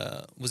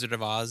Wizard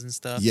of Oz and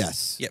stuff.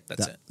 Yes. Yep,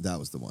 that's it. That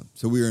was the one.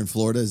 So we were in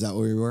Florida. Is that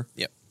where we were?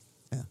 Yep.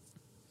 Yeah.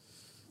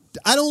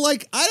 I don't.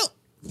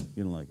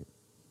 You don't like it?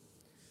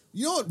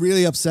 You know what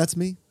really upsets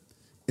me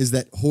is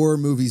that horror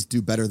movies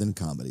do better than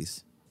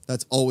comedies.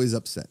 That's always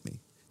upset me.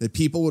 That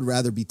people would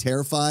rather be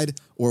terrified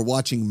or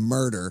watching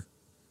murder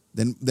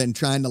than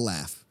trying to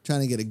laugh, trying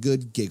to get a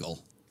good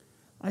giggle.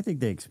 I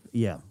think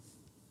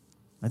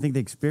I think they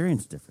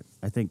experience different.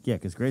 I think,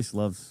 because Grace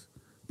loves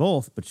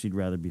both, but she'd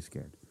rather be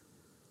scared.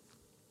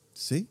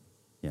 See?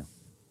 Yeah.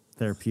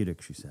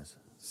 Therapeutic, she says.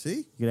 See?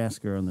 You could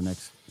ask her on the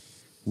next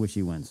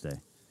Wishy Wednesday.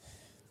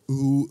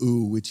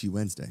 Ooh, Witchy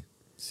Wednesday.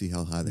 See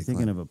how high they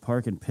Thinking climb. of a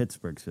park in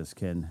Pittsburgh, says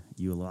Ken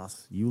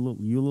Eulos.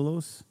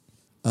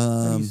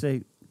 How do you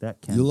say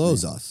that, Ken?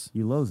 Eulozos.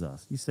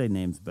 Eulozos. You say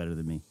names better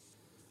than me.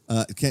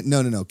 No.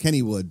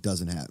 Kennywood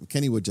doesn't have.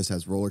 Kennywood just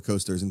has roller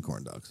coasters and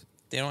corn dogs.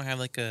 They don't have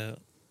like a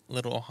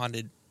little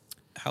haunted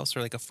house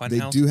or like a fun They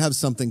house. do have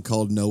something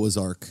called Noah's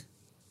Ark,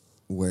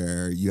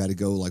 where you had to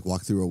go like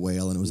walk through a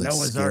whale, and it was like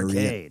Noah's scary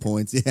Arcade. at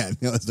points. Yeah,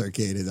 Noah's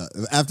Arcade.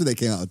 After they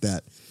came out with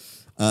that,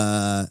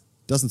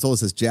 Dustin Sola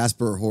says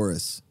Jasper or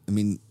Horace. I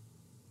mean,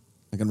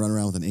 I can run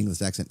around with an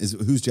English accent.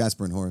 Who's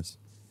Jasper and Horace?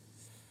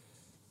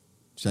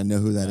 Should I know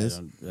who that is?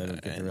 I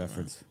don't get the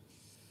reference.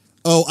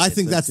 Oh, I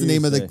think a that's the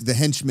name of Tuesday. the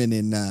henchman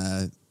in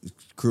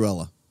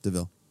Cruella de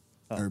Vil.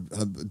 or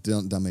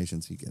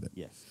Dalmatians. You get it.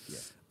 Yes.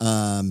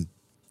 Yeah.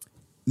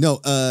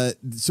 No,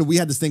 so we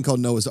had this thing called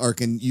Noah's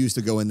Ark, and you used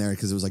to go in there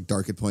because it was like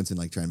dark at points and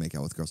like try and make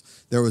out with girls.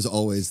 There was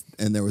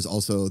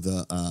also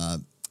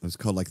the it was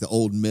called like the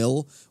Old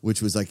Mill,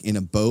 which was like in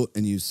a boat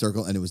and you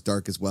circle and it was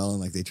dark as well, and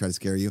like they try to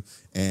scare you.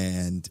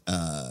 And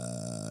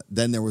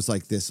then there was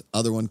like this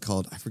other one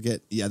called, I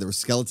forget. Yeah, there were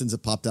skeletons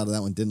that popped out of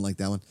that one. Didn't like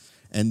that one.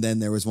 And then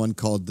there was one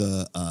called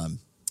the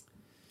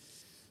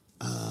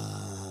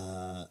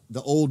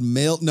Old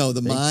Mill. No,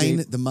 the mine.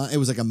 It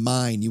was like a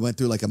mine. You went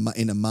through like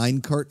in a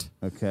mine cart.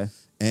 Okay.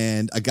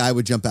 And a guy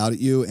would jump out at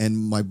you, and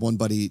my one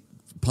buddy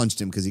punched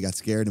him because he got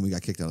scared, and we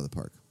got kicked out of the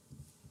park.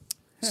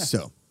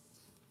 So,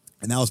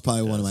 and that was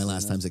probably one of my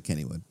last times at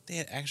Kennywood. They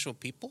had actual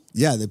people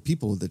Yeah, the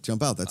people that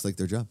jump out, that's like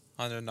their job.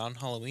 on their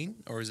non-Halloween,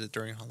 or is it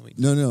during Halloween?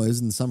 No, it was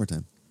in the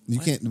summertime. You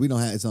What? can't, we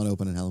don't have, it's not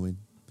open in Halloween.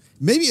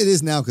 Maybe it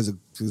is now because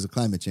of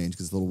climate change,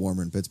 because it's a little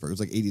warmer in Pittsburgh. It was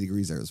like 80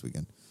 degrees there this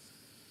weekend.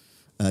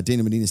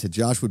 Dana Medina said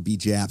Josh would be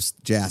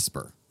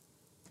Jasper.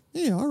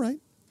 Yeah, all right.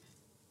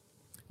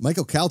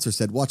 Michael Kautzer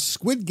said, watch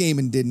Squid Game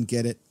and didn't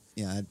get it.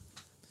 Yeah,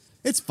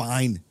 it's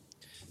fine.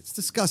 It's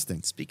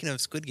disgusting. Speaking of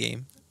Squid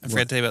Game, I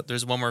forgot to tell you about.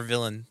 There's one more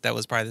villain that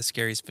was probably the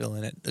scariest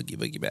villain at Oogie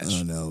Boogie Bash.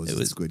 Oh, no. Was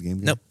it Squid Game?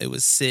 Nope. It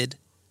was Sid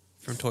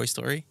from Toy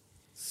Story.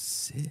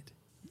 Sid?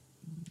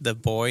 The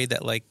boy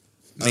that like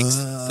makes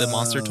the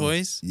monster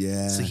toys.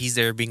 Yeah. So he's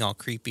there being all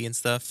creepy and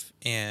stuff.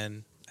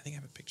 And I think I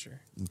have a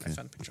picture. Okay. I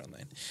found a picture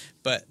online.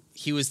 But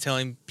he was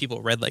telling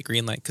people red light,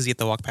 green light because he had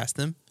to walk past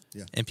them.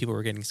 Yeah. And people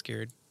were getting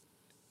scared.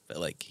 But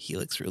like he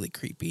looks really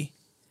creepy.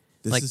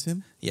 This is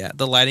him? Yeah,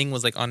 the lighting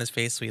was like on his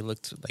face, so he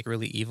looked like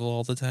really evil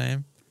all the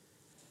time.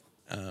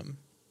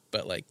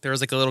 But like there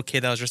was like a little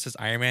kid that was dressed as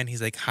Iron Man.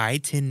 He's like, "Hi,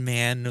 Tin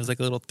Man." And it was like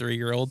a little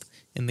 3-year-old,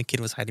 and the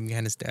kid was hiding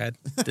behind his dad.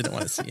 Didn't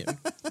want to see him.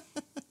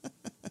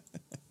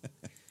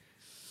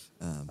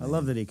 I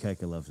love that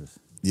Ikaika loves us.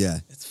 Yeah.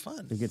 It's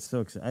fun. He gets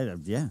so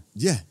excited. Yeah.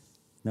 Yeah.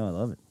 No, I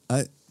love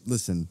it.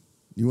 Listen,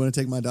 you want to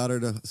take my daughter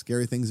to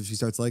scary things if she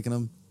starts liking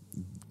them?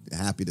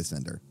 Happy to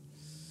send her.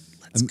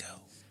 Let's go.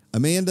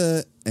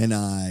 Amanda and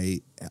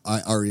I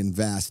are in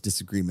vast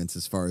disagreements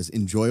as far as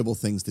enjoyable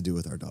things to do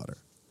with our daughter.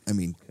 I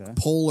mean, Okay.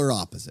 polar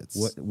opposites.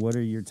 What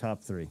are your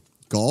top 3?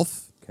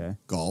 Golf, Okay.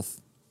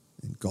 golf,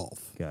 and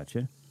golf.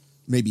 Gotcha.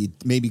 Maybe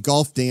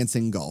golf,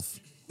 dancing, golf.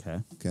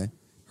 Okay. Okay.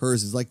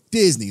 Hers is like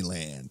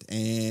Disneyland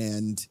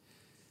and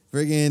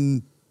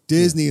friggin'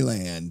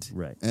 Disneyland.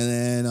 Right. And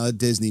then a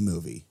Disney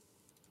movie.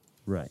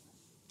 Right.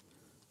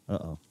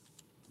 Uh-oh.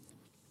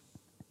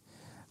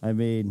 I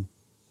mean,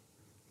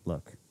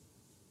 look.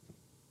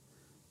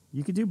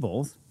 You could do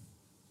both.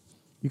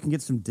 You can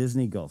get some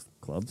Disney golf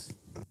clubs.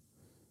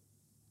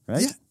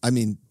 Right? Yeah. I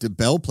mean,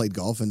 Belle played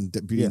golf in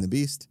Beauty and the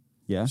Beast.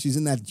 Yeah. She's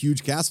in that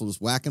huge castle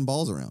just whacking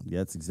balls around. Yeah,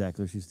 that's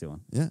exactly what she's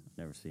doing. Yeah.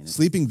 Never seen it.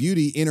 Sleeping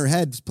Beauty in her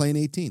head is playing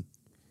 18.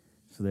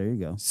 So there you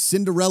go.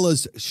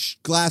 Cinderella's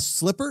glass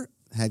slipper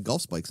had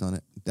golf spikes on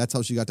it. That's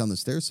how she got down the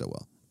stairs so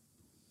well.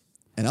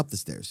 And up the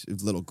stairs. It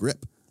was a little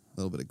grip. A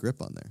little bit of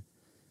grip on there.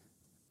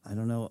 I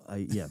don't know.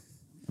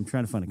 I'm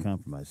trying to find a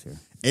compromise here.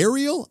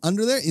 Ariel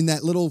under there in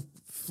that little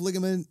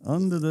fligament.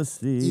 Under the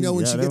sea. You know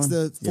when she that gets one?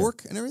 the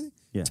fork and everything?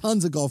 Yeah.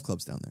 Tons of golf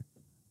clubs down there.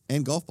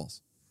 And golf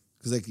balls.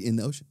 Because like in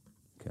the ocean.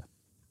 Okay.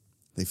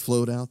 They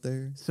float out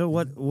there. So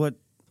what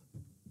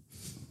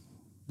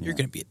You're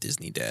gonna be a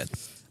Disney dad.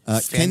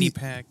 Kenny Fanny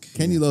pack.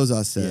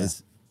 Lozas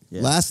says,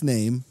 Yeah. last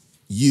name,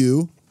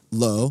 you,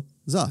 Lo,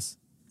 Zas.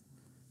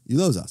 You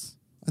Lozas.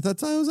 I thought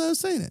that's how I was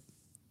saying it.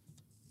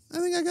 I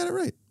think I got it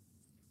right.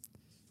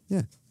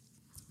 Yeah.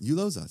 You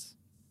Lozas.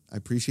 I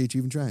appreciate you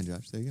even trying,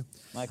 Josh. There you go.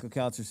 Michael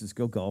Kautzer says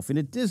go golfing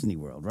at Disney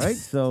World, right?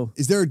 So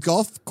Is there a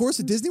golf course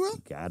at Disney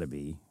World? gotta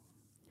be.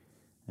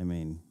 I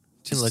mean,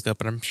 You can look up,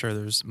 but I'm sure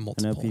there's I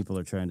multiple. know people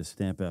are trying to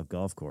stamp out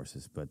golf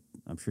courses, but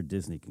I'm sure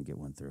Disney can get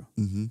one through.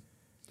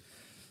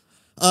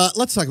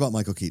 Let's talk about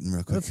Michael Keaton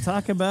real quick. Let's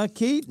talk about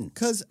Keaton.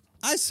 Because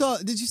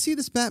did you see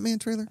this Batman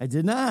trailer? I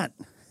did not.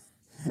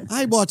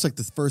 I watched like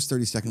the first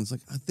 30 seconds,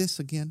 like, this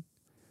again?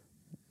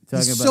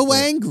 Talking He's about so the-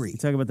 angry. You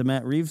talking about the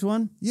Matt Reeves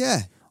one?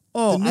 Yeah.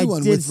 Oh, the new I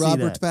one did with see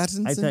Robert that.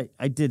 Pattinson.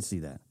 I did see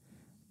that.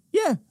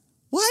 Yeah.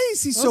 Why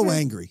is he so Okay.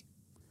 angry?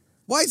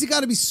 Why has he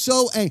got to be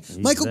so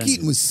angry? Michael vengeance.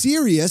 Keaton was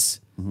serious,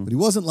 but he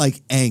wasn't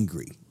like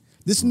angry.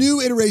 This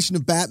new iteration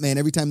of Batman,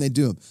 every time they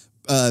do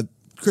him,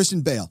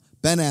 Christian Bale,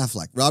 Ben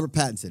Affleck, Robert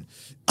Pattinson,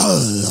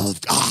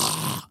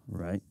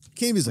 Right.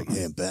 He's like,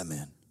 "Hey, I'm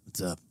Batman.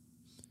 What's up?"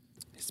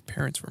 His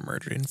parents were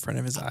murdered in front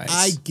of his eyes.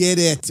 I get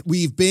it.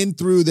 We've been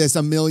through this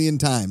a million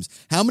times.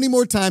 How many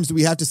more times do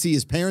we have to see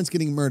his parents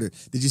getting murdered?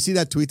 Did you see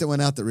that tweet that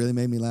went out that really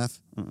made me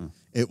laugh?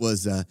 It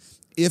was,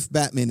 if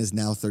Batman is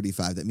now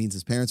 35, that means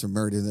his parents were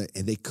murdered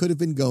and they could have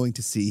been going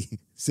to see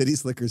City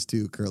Slickers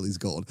 2, Curly's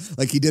Gold.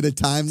 Like he did a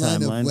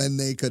timeline of when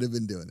they could have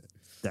been doing it.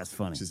 That's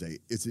funny. Which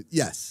is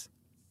yes.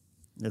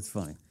 That's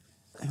funny.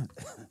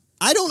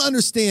 I don't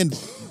understand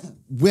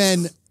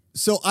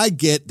so I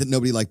get that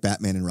nobody liked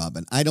Batman and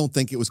Robin. I don't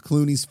think it was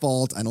Clooney's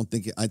fault. I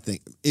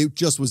think it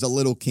just was a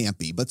little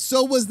campy, but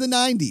so was the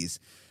 90s.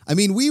 I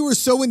mean, we were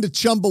so into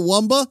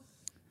Chumbawamba.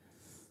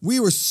 We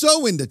were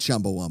so into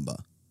Chumbawamba.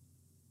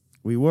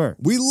 We were.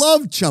 We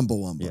loved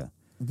Chumbawamba. Yeah.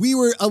 We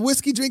were a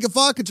whiskey drink, a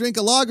vodka drink,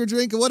 a lager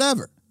drink, or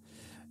whatever.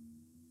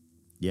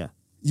 Yeah.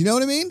 You know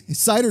what I mean? A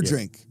cider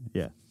drink.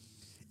 Yeah.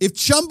 If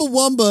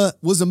Chumbawamba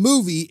was a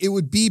movie, it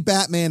would be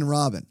Batman and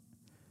Robin.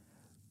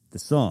 The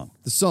song.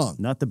 The song.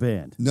 Not the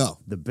band. No.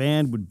 The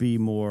band would be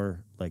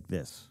more like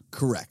this.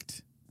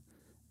 Correct.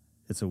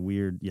 It's a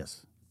weird,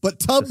 yes. But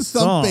Tub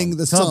Thumping,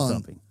 the Tub song,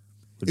 Thumping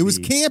it was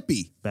be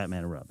campy.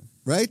 Batman and Robin.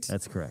 Right?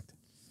 That's correct.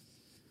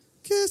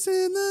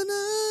 Kissing the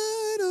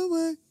night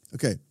away.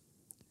 Okay.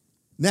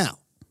 Now,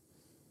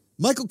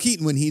 Michael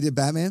Keaton, when he did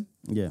Batman,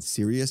 Yeah.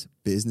 serious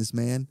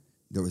businessman,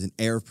 there was an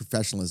air of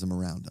professionalism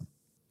around him.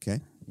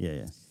 Okay?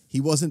 Yeah.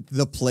 He wasn't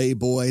the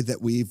playboy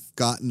that we've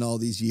gotten all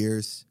these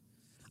years.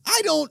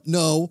 I don't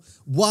know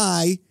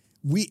why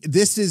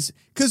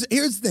because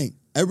here's the thing.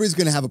 Everybody's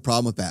going to have a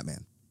problem with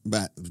Batman.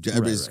 But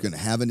everybody's going to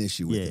have an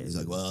issue with it. He's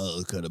like, well,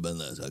 it could have been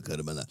this. I could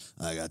have been that.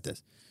 I got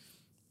this.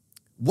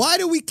 Why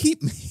do we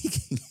keep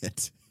making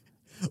it?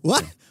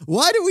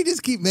 Why do we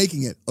just keep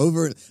making it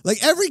over?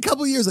 Like every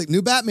couple of years, like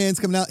new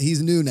Batman's coming out.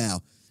 He's new now.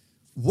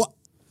 What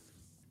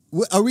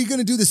are we going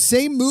to do the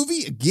same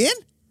movie again?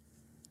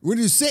 We're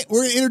going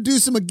to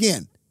introduce him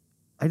again.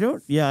 I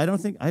don't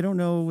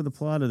know the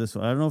plot of this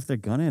one. I don't know if they're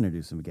gonna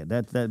introduce him again.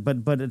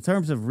 But in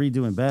terms of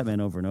redoing Batman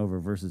over and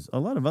over versus a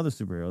lot of other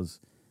superheroes,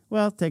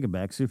 well, take it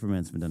back.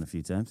 Superman's been done a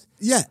few times.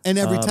 Yeah, and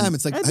every time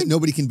it's like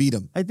nobody can beat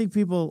him. I think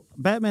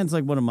Batman's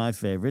like one of my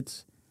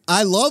favorites.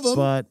 I love him.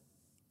 But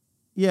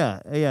yeah,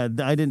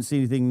 I didn't see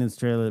anything in this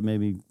trailer that made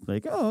me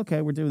like, oh,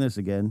 okay, we're doing this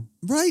again.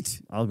 Right.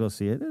 I'll go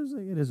see it.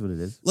 It is what it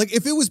is. Like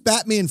if it was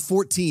Batman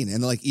 14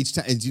 and like each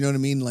time, do you know what I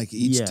mean? Like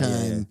each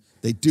time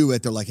they do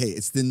it, they're like, hey,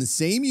 it's in the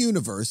same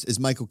universe as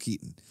Michael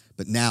Keaton,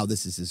 but now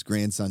this is his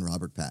grandson,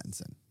 Robert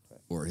Pattinson,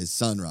 or his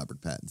son,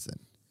 Robert Pattinson.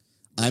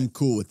 I'm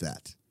cool with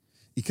that.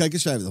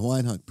 Ikaika Shiva, the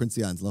Hawaiian Hunk, Prince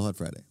Jan's, Aloha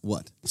Friday.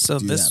 What? So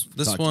this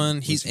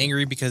one, he's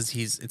angry because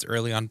it's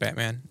early on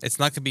Batman. It's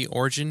not going to be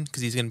origin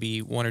because he's going to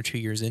be 1 or 2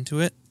 years into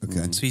it.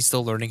 Okay. So he's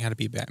still learning how to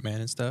be Batman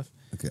and stuff.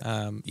 Okay.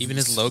 Even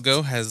his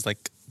logo has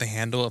like the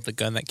handle of the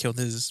gun that killed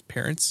his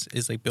parents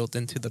is like built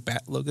into the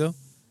Bat logo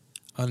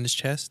on his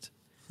chest.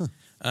 Huh.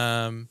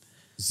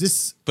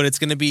 But it's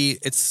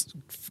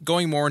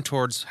going more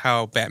towards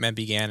how Batman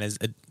began as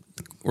a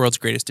world's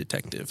greatest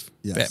detective,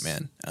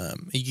 Batman.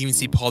 You can even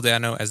see Paul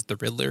Dano as the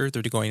Riddler.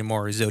 They're going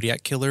more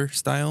Zodiac killer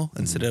style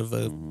instead of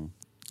a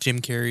Jim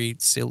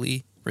Carrey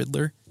silly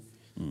Riddler,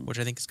 which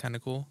I think is kind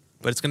of cool.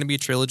 But it's going to be a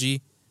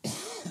trilogy.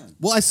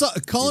 Well, I saw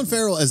Colin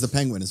Farrell as the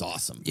Penguin is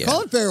awesome. Yeah.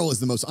 Colin Farrell is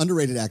the most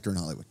underrated actor in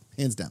Hollywood,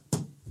 hands down.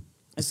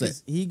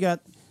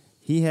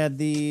 He had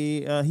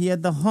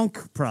the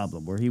hunk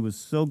problem where he was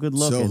so good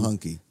looking, so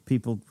hunky.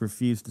 People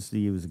refused to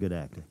see he was a good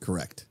actor.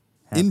 Correct.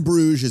 In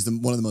Bruges is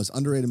one of the most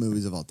underrated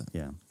movies of all time.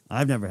 Yeah.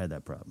 I've never had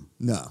that problem.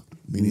 No.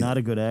 Not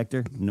a good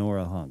actor, nor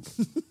a hunk.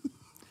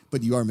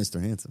 But you are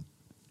Mr. Handsome.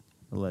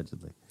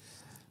 Allegedly.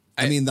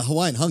 I mean, the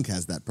Hawaiian Hunk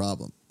has that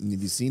problem.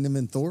 Have you seen him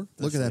in Thor?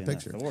 Look at that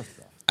picture.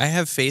 I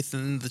have faith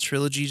in the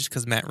trilogy just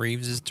because Matt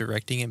Reeves is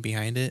directing and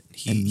behind it.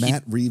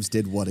 Matt Reeves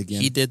did what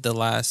again? He did the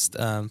last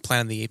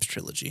Planet of the Apes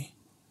trilogy,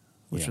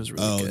 which was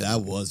really good. Oh,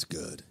 that was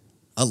good.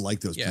 I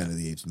like those Planet of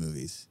the Apes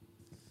movies.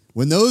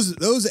 When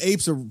those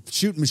apes are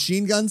shooting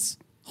machine guns,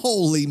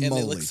 holy moly. And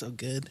they look so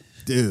good.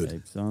 Dude.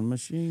 Apes on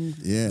machine.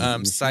 Yeah.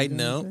 Side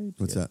note.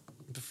 What's that?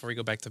 Before we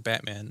go back to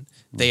Batman,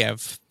 they have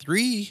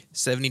 3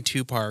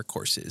 72-par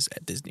courses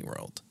at Disney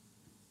World.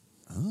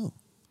 Oh.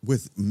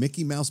 With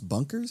Mickey Mouse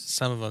bunkers?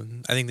 Some of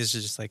them. I think this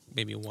is just like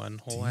maybe one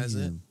hole has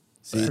it.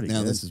 See,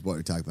 now this is what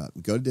we're talking about.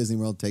 We go to Disney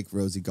World, take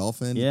Rosie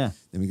golfing. Yeah.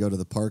 Then we go to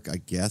the park, I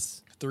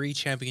guess. 3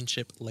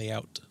 championship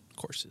layout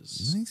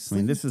courses. Nice. I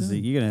mean, you're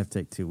going to have to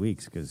take 2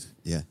 weeks because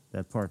yeah,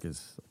 that park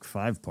is like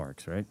 5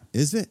 parks, right?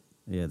 Is it?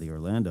 Yeah, the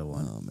Orlando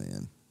one. Oh,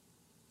 man.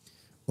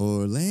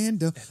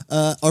 Orlando.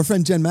 Our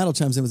friend Jen Mattel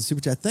chimes in with a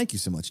super chat. Thank you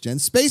so much, Jen.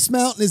 Space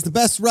Mountain is the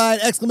best ride! !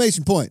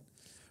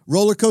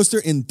 Roller coaster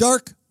in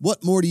dark.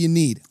 What more do you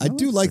need? I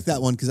do like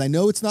that one because I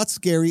know it's not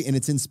scary and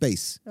it's in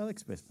space. I like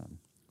Space Mountain.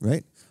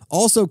 Right?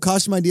 Also,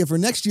 costume idea for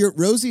next year.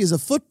 Rosie is a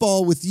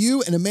football with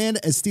you and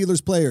Amanda as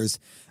Steelers players.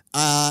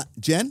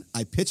 Jen,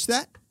 I pitched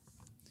that.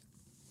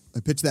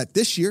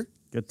 This year.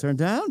 Get turned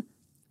down?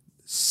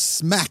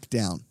 Smack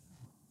down.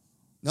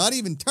 Not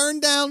even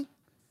turned down.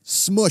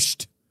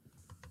 Smushed.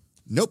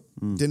 Nope.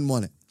 Didn't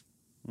want it.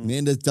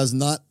 Amanda does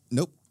not.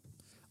 Nope.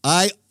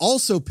 I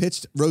also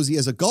pitched Rosie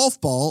as a golf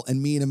ball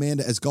and me and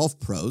Amanda as golf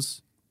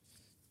pros.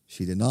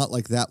 She did not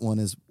like that one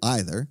as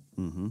either.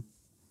 Mm-hmm.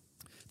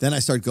 Then I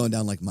started going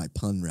down like my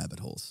pun rabbit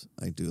holes.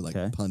 I do like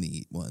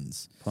punny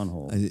ones. Pun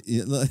hole. It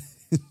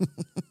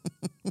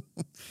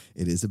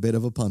is a bit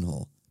of a pun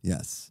hole.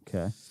 Yes.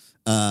 Okay.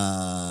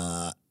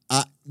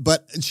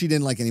 But she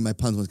didn't like any of my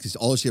puns ones because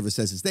all she ever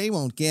says is, they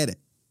won't get it.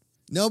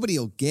 Nobody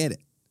will get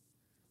it.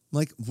 I'm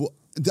like,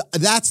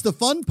 that's the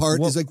fun part.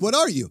 Is like, what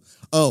are you?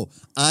 Oh,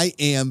 I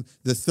am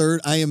the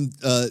third. I am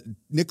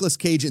Nicolas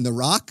Cage in The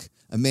Rock.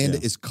 Amanda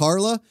is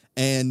Carla.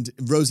 And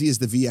Rosie is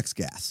the VX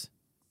Gas.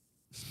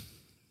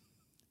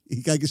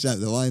 Ikakashai,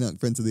 the Hawaiian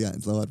Prince of the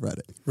Islands, Aloha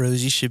Friday.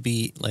 Rosie should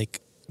be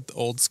like the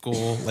old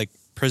school, like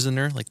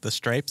prisoner, like the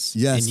stripes.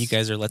 Yes. And you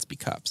guys are Let's Be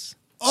Cops.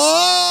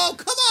 Oh,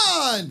 come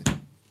on!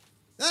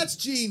 That's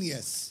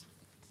genius.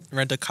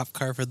 Rent a cop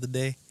car for the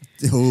day.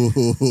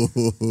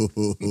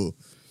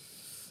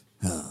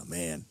 Oh,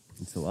 man.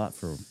 It's a lot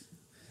for,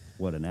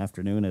 what, an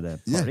afternoon at a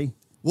party? Yeah.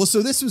 Well,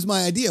 so this was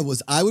my idea,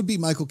 was I would be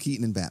Michael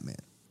Keaton in Batman.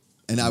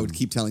 And I would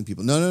keep telling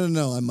people, no,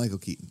 I'm Michael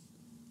Keaton.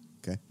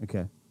 Okay?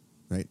 Okay.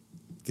 Right?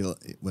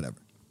 Whatever.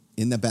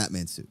 In the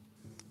Batman suit.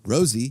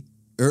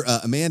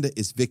 Amanda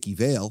is Vicky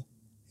Vale,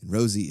 and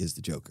Rosie is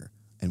the Joker.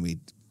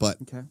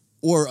 Okay.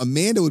 Or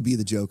Amanda would be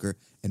the Joker,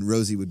 and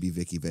Rosie would be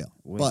Vicky Vale.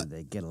 Where did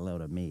they get a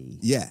load of me?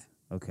 Yeah.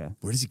 Okay.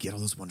 Where does he get all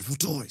those wonderful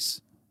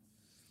toys?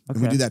 Okay.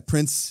 And we do that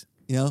Prince,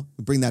 we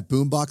bring that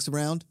boombox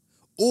around.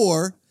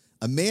 Or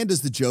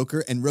Amanda's the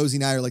Joker, and Rosie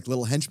and I are like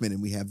little henchmen,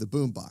 and we have the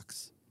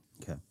boombox.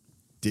 Okay.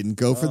 Didn't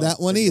go for that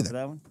one Didn't either. go for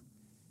that one?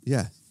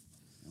 Yeah.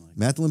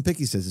 Madeline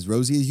Picky says, is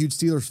Rosie a huge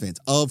Steelers fan?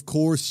 Of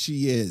course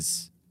she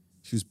is.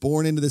 She was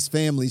born into this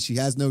family. She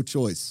has no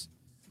choice.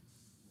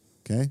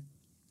 Okay.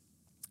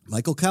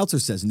 Michael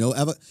Kautzer says,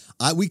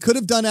 we could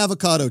have done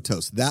avocado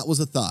toast. That was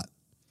a thought.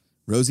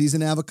 Rosie's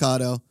an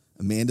avocado.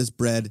 Amanda's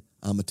bread.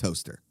 I'm a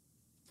toaster.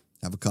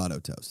 Avocado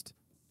toast.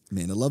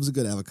 Amanda loves a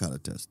good avocado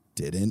toast.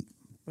 Didn't.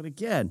 But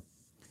again,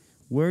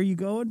 where are you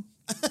going?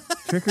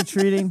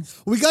 Trick-or-treating?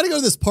 We got to go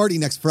to this party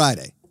next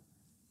Friday.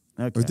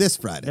 Okay. Or this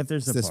Friday. If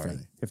there's a It's this party.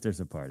 Friday. If there's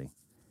a party.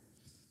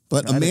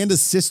 But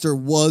Amanda's sister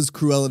was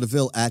Cruella de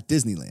Vil at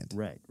Disneyland.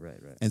 Right.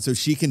 And so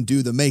she can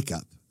do the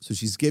makeup. So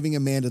she's giving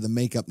Amanda the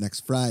makeup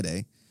next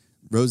Friday.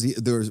 Rosie,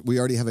 we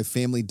already have a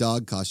family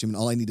dog costume, and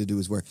all I need to do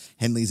is wear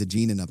Henley's a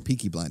Jean and a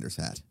Peaky Blinders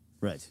hat.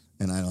 Right.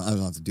 And I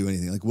don't have to do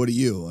anything. Like, what are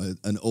you,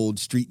 an old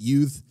street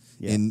youth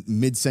in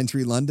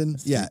mid-century London?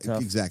 Yeah,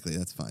 tough. exactly.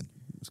 That's fine.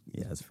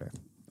 Yeah, that's fair.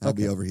 I'll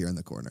be over here in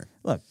the corner.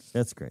 Look,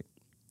 that's great.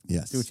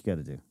 Yes. Do what you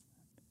got to do.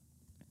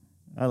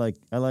 I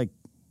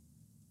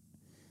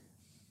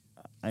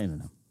don't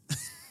know.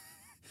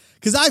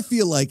 Because I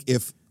feel like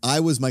if I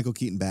was Michael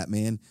Keaton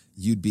Batman,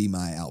 you'd be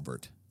my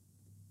Albert.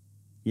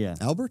 Yeah.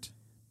 Alfred?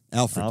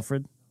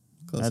 Alfred?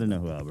 Close I don't know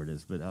who Albert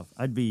is, but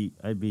I'd be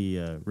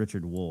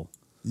Richard Wool.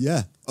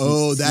 Yeah.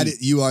 Oh,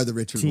 you are the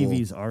Richard Wool.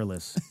 TV's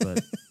Arliss,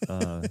 but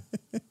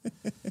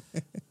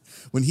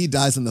When he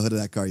dies on the hood of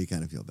that car, you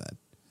kind of feel bad.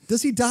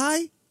 Does he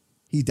die?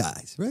 He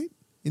dies, right?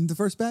 In the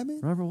first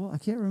Batman? Robert Wool, I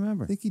can't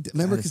remember. I think he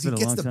remember because it's he been a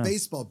gets long the time.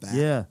 baseball bat.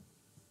 Yeah.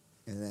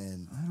 And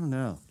then I don't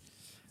know.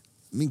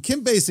 I mean,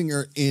 Kim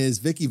Basinger is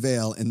Vicky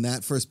Vale, and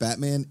that first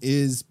Batman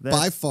is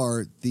by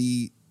far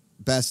the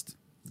best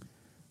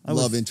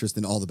love interest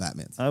in all the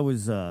Batmans. I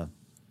was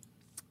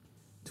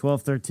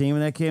 12, 13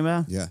 when that came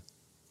out. Yeah.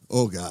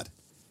 Oh, God.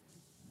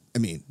 I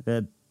mean,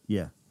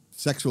 Yeah.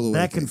 sexual That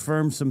awakening.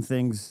 confirmed some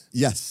things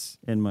Yes.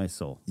 in my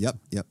soul. Yep.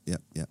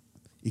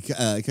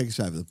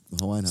 Ikakashai, the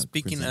Hawaiian Hut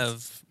Speaking Princess.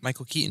 of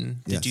Michael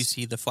Keaton, Yes. did you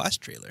see the Flash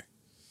trailer?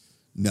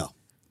 No.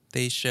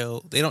 They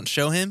don't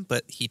show him,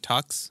 but he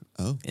talks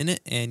Oh. in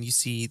it, and you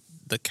see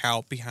the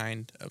cowl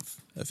behind of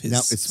his. Now,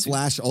 it's suit.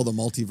 Flash, all the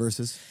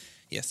multiverses.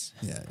 Yes.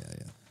 Yeah.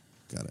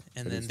 Got it.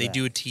 And What then is they that?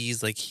 do a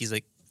tease like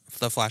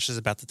the Flash is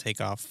about to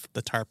take off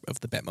the tarp of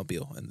the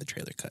Batmobile, and the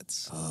trailer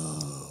cuts.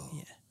 Oh.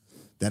 Yeah.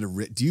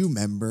 Do you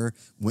remember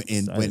when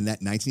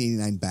that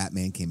 1989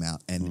 Batman came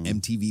out and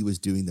MTV was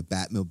doing the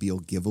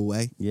Batmobile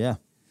giveaway? Yeah.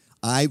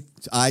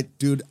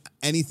 Dude,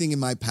 anything in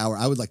my power,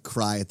 I would like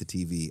cry at the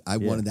TV. I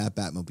wanted that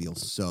Batmobile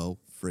so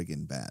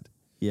friggin' bad.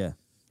 Yeah.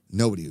 I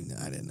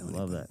didn't know.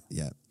 Love anybody.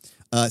 Yeah.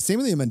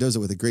 Samuel Mendoza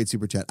with a great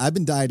super chat. I've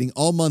been dieting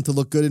all month to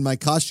look good in my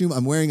costume.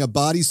 I'm wearing a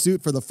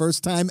bodysuit for the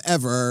first time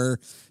ever.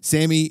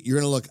 Sammy,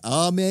 you're going to look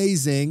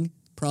amazing.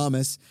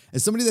 Promise.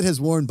 As somebody that has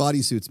worn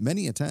bodysuits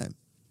many a time,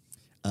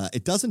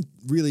 it doesn't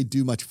really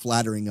do much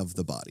flattering of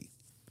the body.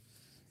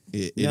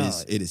 It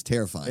is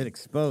terrifying. It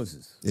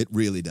exposes. It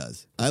really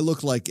does. I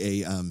look like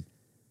a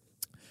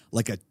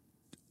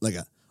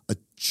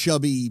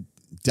chubby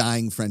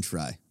dying French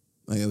fry.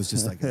 Like it was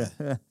just like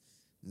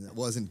that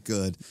wasn't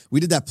good. We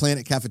did that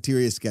Planet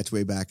Cafeteria sketch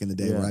way back in the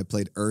day where I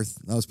played Earth.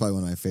 That was probably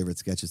one of my favorite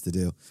sketches to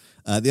do.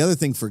 The other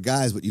thing for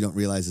guys, what you don't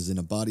realize is in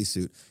a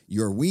bodysuit,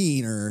 your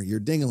wiener, your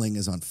dingling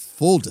is on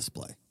full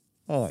display.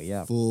 Oh,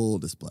 yeah. Full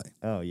display.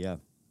 Oh, yeah.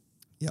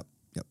 Yep.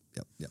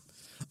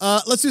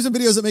 Let's do some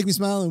videos that make me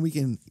smile and we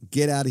can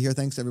get out of here.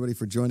 Thanks everybody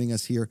for joining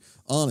us here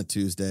on a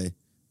Tuesday.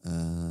 It's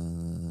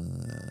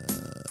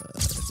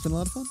been a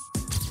lot of fun.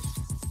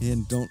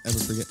 And don't ever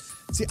forget.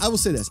 See, I will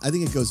say this. I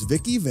think it goes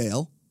Vicky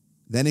Vale,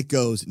 then it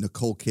goes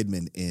Nicole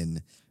Kidman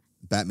in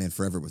Batman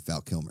Forever with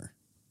Val Kilmer.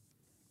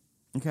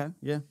 Okay,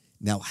 yeah.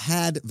 Now,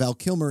 had Val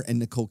Kilmer and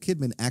Nicole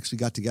Kidman actually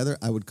got together,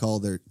 I would call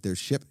their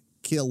ship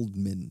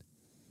Kildman.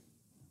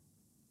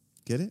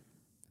 Get it?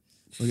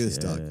 Look at this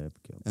dog.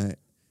 All right.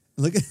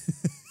 Look at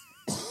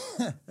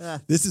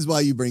this is why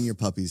you bring your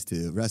puppies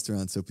to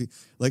restaurants. So,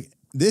 like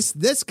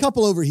this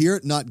couple over here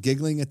not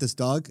giggling at this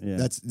dog. Yeah.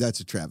 That's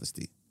a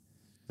travesty.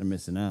 They're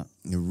missing out.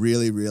 You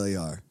really, really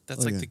are.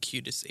 That's like the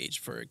cutest age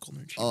for a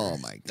golden retriever. Oh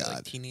my They're, God.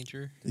 like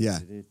teenager. Yeah.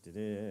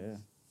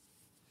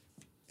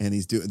 And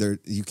he's doing there.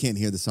 You can't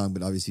hear the song,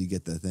 but obviously you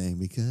get the thing.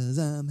 Because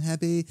I'm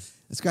happy.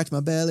 I scratch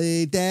my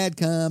belly. Dad,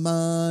 come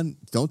on.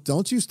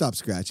 Don't you stop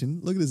scratching.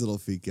 Look at his little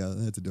feet go.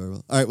 That's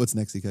adorable. All right, what's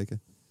next, Ikaika?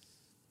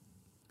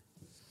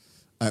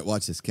 All right,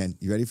 watch this, Ken.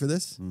 You ready for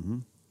this? Mm-hmm.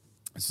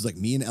 This is like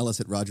me and Ellis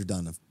at Roger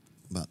Dunn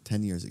about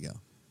 10 years ago.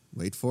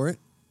 Wait for it.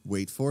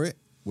 Wait for it.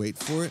 Wait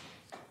for it.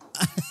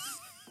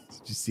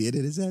 Did you see it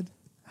in his head?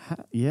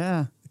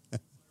 Yeah.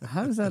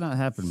 How does that not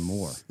happen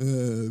more?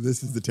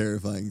 This is the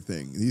terrifying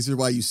thing. These are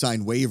why you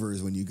sign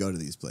waivers when you go to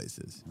these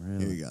places.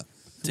 Really? Here you go.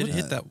 Did it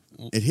hit that?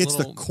 It hits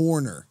little... the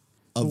corner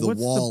of the What's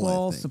wall. the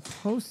ball I think.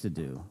 supposed to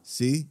do?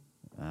 See?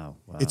 Oh,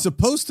 wow. It's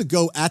supposed to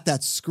go at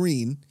that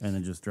screen. And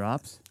then just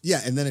drops?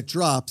 Yeah, and then it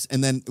drops.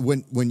 And then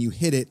when you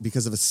hit it,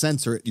 because of a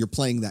sensor, you're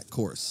playing that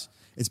course.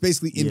 It's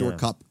basically indoor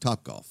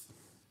top golf.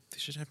 They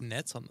should have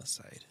nets on the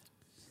side.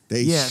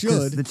 They Yeah, 'cause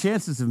should. the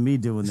chances of me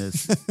doing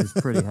this is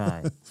pretty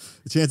high.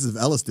 The chances of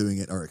Ellis doing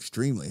it are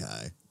extremely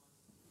high.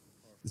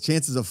 The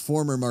chances of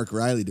former Mark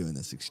Riley doing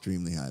this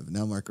extremely high. But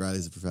now Mark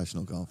Riley's a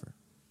professional golfer.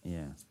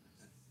 Yeah.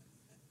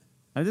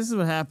 This is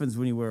what happens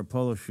when you wear a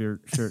polo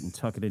shirt and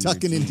tuck it into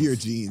Tucking your jeans into your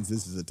jeans.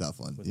 This is a tough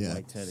one. with Yeah.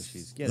 white tennis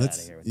shoes. Get out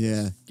of here with that.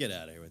 Yeah. Get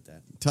out of here with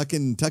that.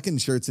 Tucking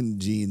shirts and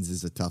jeans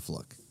is a tough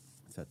look.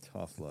 It's a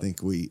tough look. I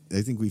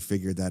think we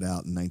figured that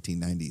out in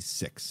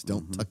 1996.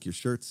 Don't tuck your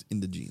shirts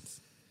into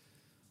jeans.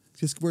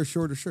 Just wear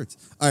shorter shirts.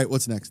 All right,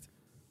 what's next?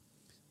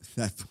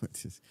 All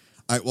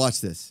right, watch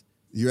this.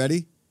 You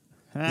ready?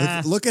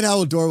 Look at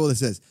how adorable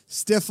this is.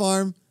 Stiff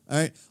arm. All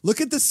right.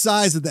 Look at the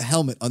size of the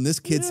helmet on this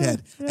kid's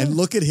head, and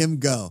look at him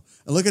go.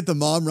 And look at the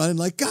mom running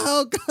like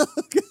go, go,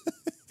 go.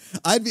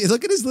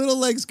 Look at his little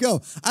legs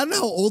go. I don't know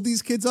how old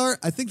these kids are.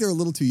 I think they're a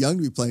little too young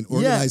to be playing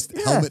organized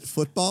helmet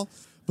football.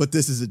 But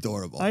this is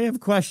adorable. I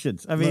have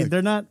questions. I mean, Look.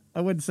 they're not.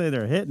 I wouldn't say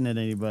they're hitting at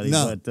anybody.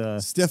 No,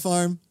 but stiff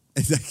arm.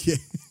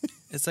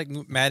 It's like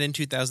Madden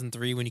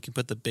 2003 when you can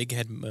put the big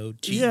head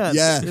mode cheat.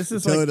 yeah, this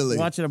is totally. like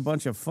watching a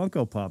bunch of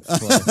Funko Pops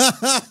play.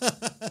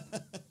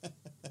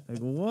 Like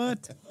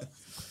what?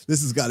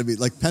 This has got to be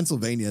like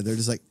Pennsylvania. They're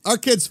just like, our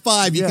kid's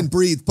 5. You can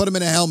breathe. Put him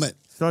in a helmet.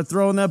 Start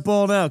throwing that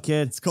ball now,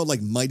 kid. It's called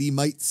like Mighty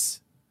Mites.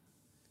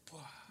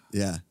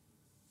 Yeah.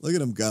 Look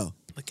at him go.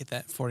 Look at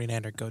that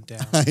 49er go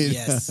down. Oh,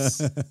 Yes.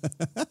 this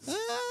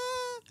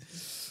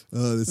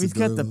is He's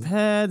got the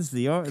pads,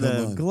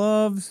 the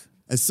gloves.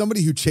 As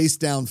somebody who chased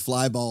down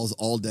fly balls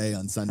all day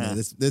on Sunday,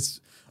 this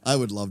I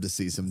would love to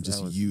see some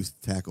youth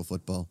tackle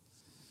football.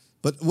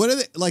 But what are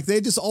they like?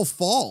 They just all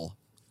fall.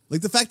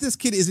 Like the fact this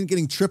kid isn't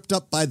getting tripped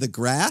up by the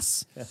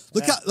grass.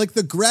 Look how like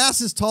the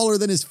grass is taller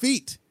than his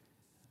feet.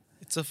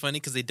 It's so funny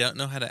because they don't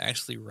know how to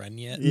actually run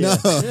yet. Yeah.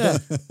 No, Yeah.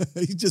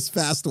 he's just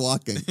fast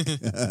walking.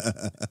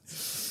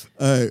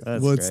 All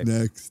right, what's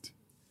next?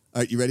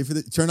 All right, you ready for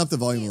this? Turn up the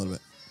volume a little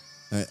bit.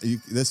 All right,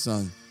 this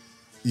song,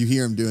 you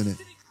hear him doing it.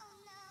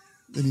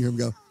 Then you hear him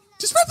go,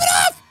 just rip it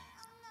off!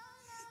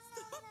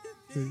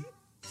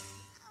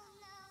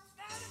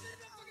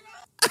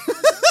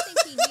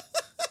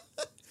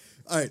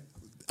 All right.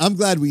 I'm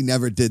glad we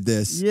never did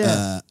this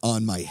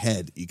on my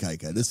head,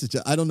 Ikaika. This is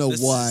just, I don't know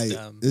why.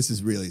 This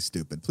is really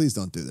stupid. Please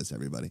don't do this,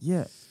 everybody.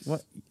 Yeah.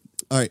 What?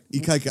 All right,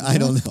 Ikaika, I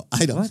don't know.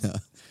 I don't know.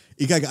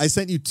 Ikaika, I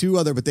sent you 2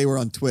 other, but they were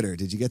on Twitter.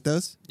 Did you get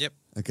those? Yep.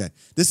 Okay.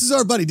 This is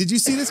our buddy. Did you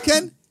see this,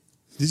 Ken?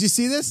 Did you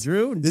see this?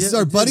 Drew? This is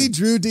our buddy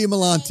Drew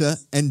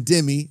Diamolanta and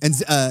Dimmy. And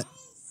Tell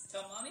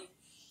mommy.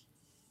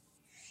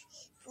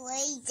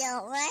 Wait,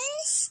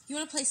 Wars? You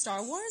want to play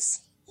Star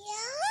Wars?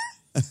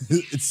 Yeah.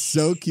 it's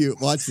so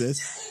cute. Watch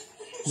this.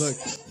 Look,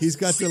 he's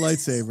got the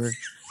lightsaber.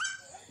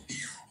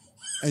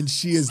 And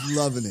she is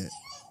loving it.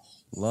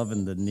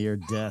 Loving the near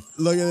death.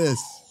 Look at this.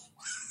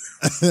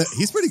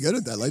 He's pretty good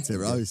with that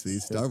lightsaber, obviously.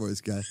 He's a Star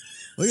Wars guy.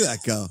 Look at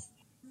that go.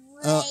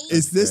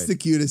 Is this the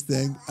cutest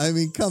thing? I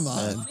mean, come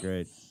on. That's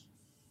great.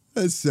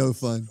 That's so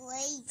fun.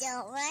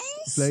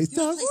 Play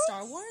Star Wars?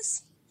 Star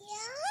Wars?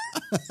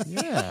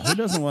 Yeah. Who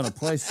doesn't want to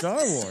play Star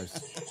Wars?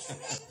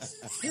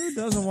 Who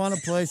doesn't want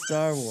to play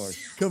Star Wars?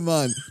 Come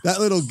on.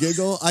 That little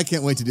giggle. I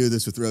can't wait to do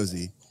this with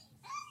Rosie.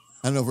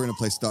 I don't know if we're going to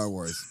play Star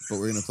Wars, but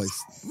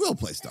we'll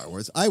play Star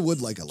Wars. I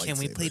would like a lightsaber. Can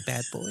we play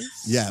Bad Boys?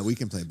 Yeah, we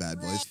can play Bad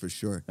Boys for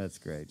sure. That's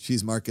great.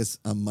 She's Marcus,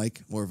 I'm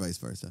Mike, or vice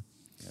versa.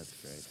 That's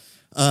great.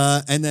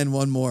 And then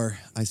one more.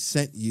 I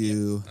sent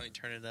you. Let me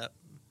turn it up.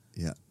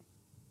 Yeah.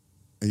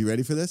 Are you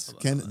ready for this?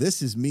 Ken,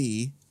 this is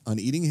me on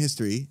Eating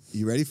History.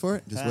 You ready for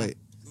it? Just wait.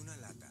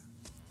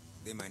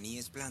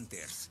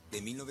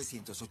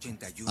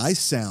 I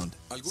sound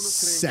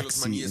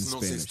sexy in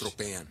Spanish.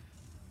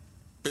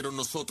 Pero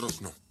nosotros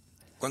no.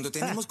 Cuando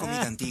tenemos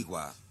comida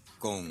antigua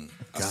con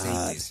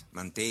aceites,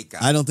 manteca.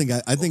 I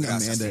think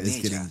Amanda is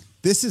getting.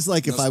 This is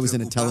like if I was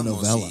in a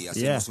telenovela.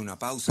 Yeah.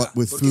 But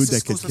with food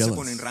that could kill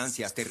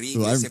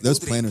us. Those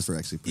planners were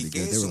actually pretty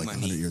good. They were like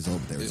 100 years old,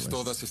 but they were Es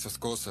delicious. todas esas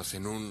cosas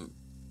en un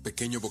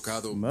pequeño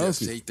bocado de Smokey.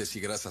 aceites y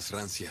grasas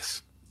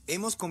rancias.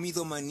 Hemos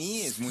comido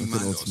maníes muy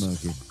Look at old malos.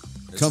 Smokey.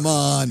 Come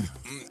on.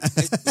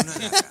 Es una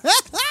lata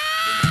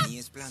de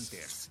maníes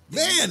planters.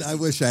 Man, I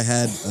wish I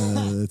had.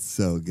 That's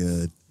so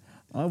good.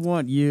 I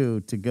want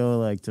you to go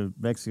like to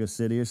Mexico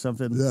City or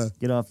something. Yeah.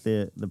 Get off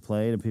the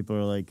plane and people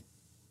are like,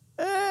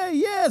 "Hey,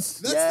 yes,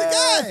 That's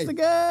yes, the guy." the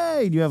guy."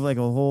 You have like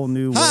a whole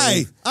new Hi,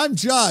 wave. I'm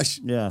Josh.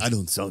 Yeah. I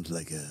don't sound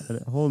like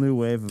a A whole new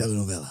wave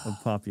telenovela.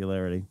 of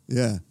popularity.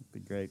 Yeah. Be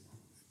great.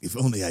 If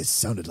only I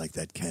sounded like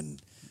that, Ken,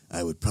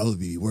 I would probably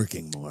be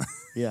working more.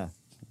 Yeah.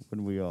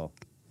 Wouldn't we all?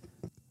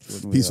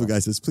 Peaceful Guy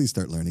says, please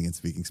start learning and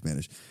speaking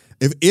Spanish.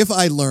 If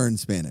I learn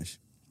Spanish,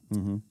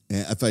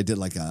 if I did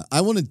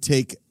I want to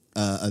take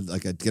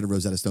get a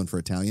Rosetta Stone for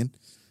Italian.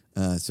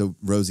 So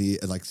Rosie,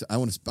 I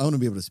want to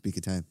be able to speak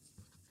Italian.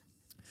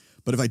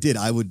 But if I did,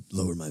 I would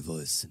lower my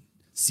voice.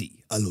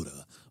 Sì,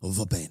 allora,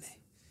 va bene.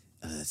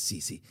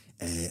 Sì,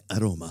 a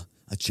Roma.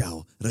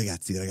 Ciao,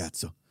 ragazzi,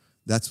 ragazzo.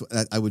 That's what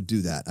I would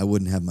do that. I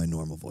wouldn't have my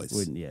normal voice.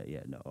 Wouldn't, no.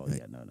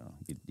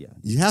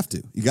 You have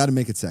to. You got to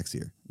make it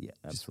sexier. Yeah,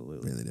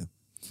 absolutely. Really do.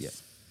 Yeah.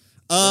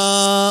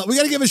 We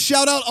got to give a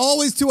shout out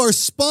always to our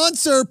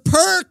sponsor,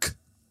 Perk.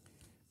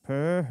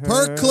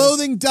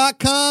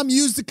 Perkclothing.com.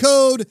 Use the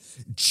code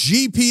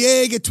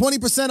GPA. Get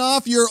 20%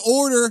 off your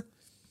order.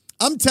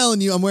 I'm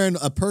telling you, I'm wearing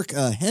a Perk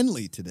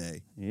Henley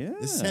today. Yeah.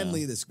 This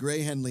Henley, this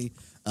gray Henley,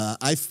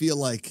 I feel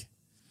like,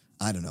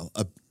 I don't know,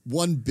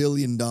 $1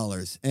 billion.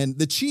 And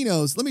the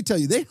chinos, let me tell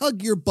you, they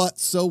hug your butt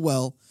so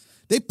well.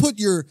 They put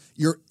your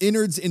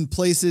innards in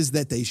places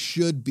that they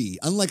should be.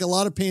 Unlike a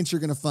lot of pants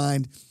you're going to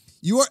find,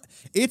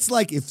 it's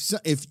like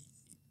if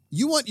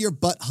you want your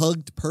butt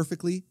hugged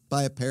perfectly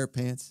by a pair of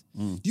pants.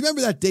 Do you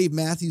remember that Dave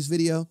Matthews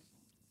video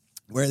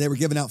where they were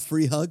giving out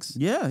free hugs?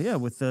 Yeah,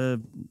 with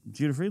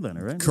Judah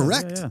Friedlander, right?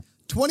 Correct. Yeah.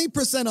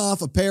 20%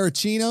 off a pair of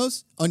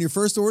chinos on your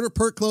first order,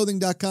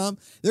 perkclothing.com.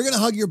 They're going to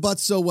hug your butt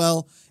so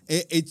well.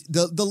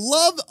 The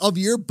love of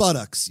your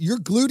buttocks, your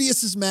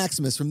gluteus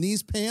maximus from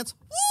these pants,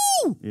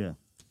 woo! Yeah.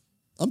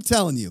 I'm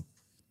telling you.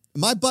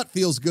 My butt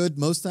feels good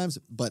most times,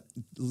 but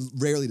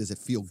rarely does it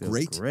feel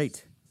great.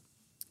 Great.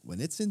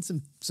 When it's in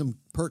some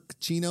Perk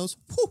chinos,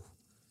 whew,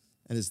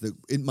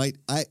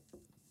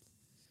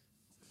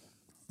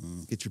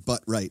 get your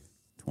butt right.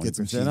 Get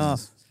some 20% chinos.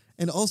 off.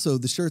 And also,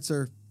 the shirts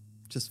are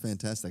just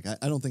fantastic.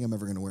 I don't think I'm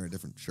ever going to wear a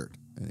different shirt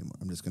anymore.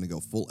 I'm just going to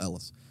go full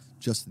Ellis.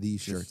 Just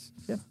these shirts.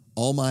 Yeah.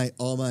 All my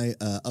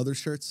other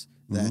shirts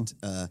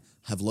that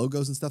have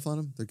logos and stuff on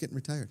them, they're getting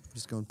retired. I'm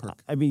just going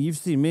Perk. I mean, you've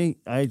seen me.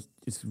 I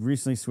just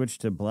recently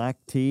switched to black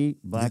tee,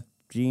 black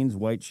jeans,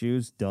 white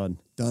shoes. Done.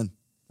 Done.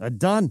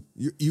 Done.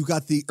 You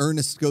got the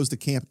Ernest Goes to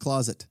Camp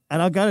closet.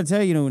 And I've got to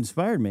tell you, who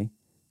inspired me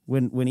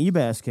when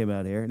Ebass came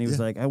out here, and he was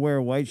like, "I wear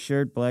a white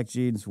shirt, black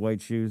jeans,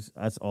 white shoes.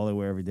 That's all I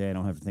wear every day. I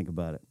don't have to think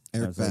about it."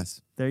 And I Eric was like,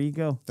 Bass, there you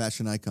go.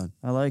 fashion icon.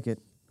 I like it.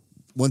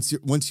 Once you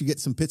get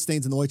some pit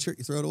stains in the white shirt,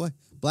 you throw it away.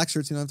 Black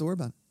shirts, you don't have to worry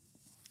about it.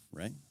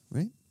 Right?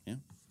 Right? Yeah.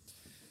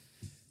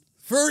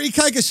 For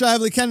Ikaika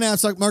Shively, Ken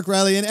Knapsack, Mark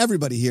Riley, and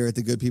everybody here at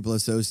the Good People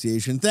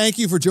Association, thank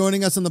you for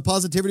joining us on the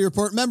Positivity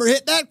Report. Remember,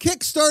 hit that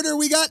Kickstarter.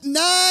 We got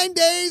 9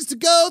 days to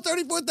go.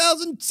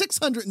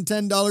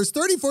 $34,610.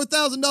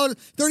 $34,000.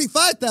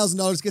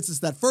 $35,000 gets us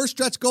that first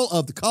stretch goal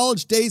of the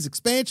College Days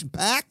expansion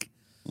pack.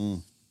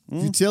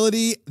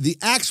 Utility, the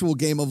actual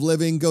game of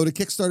living. Go to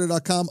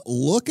Kickstarter.com,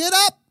 look it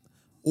up,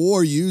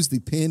 or use the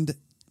pinned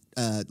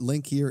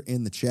link here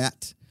in the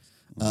chat.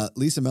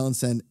 Lisa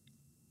Mellensen,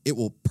 it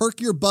will perk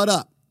your butt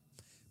up.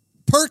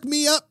 Perk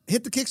me up,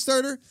 hit the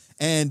Kickstarter,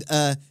 and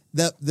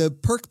the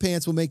perk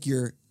pants will make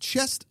your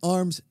chest,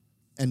 arms,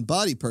 and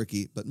body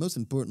perky, but most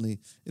importantly,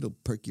 it'll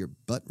perk your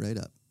butt right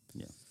up.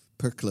 Yeah.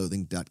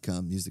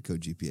 Perkclothing.com. Use the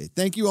code GPA.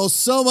 Thank you all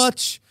so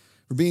much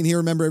for being here.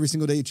 Remember, every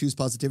single day you choose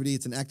positivity.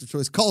 It's an active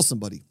choice. Call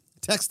somebody.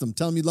 Text them.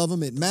 Tell them you love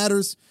them. It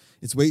matters.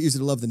 It's way easier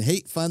to love than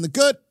hate. Find the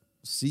good.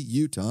 See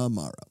you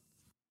tomorrow.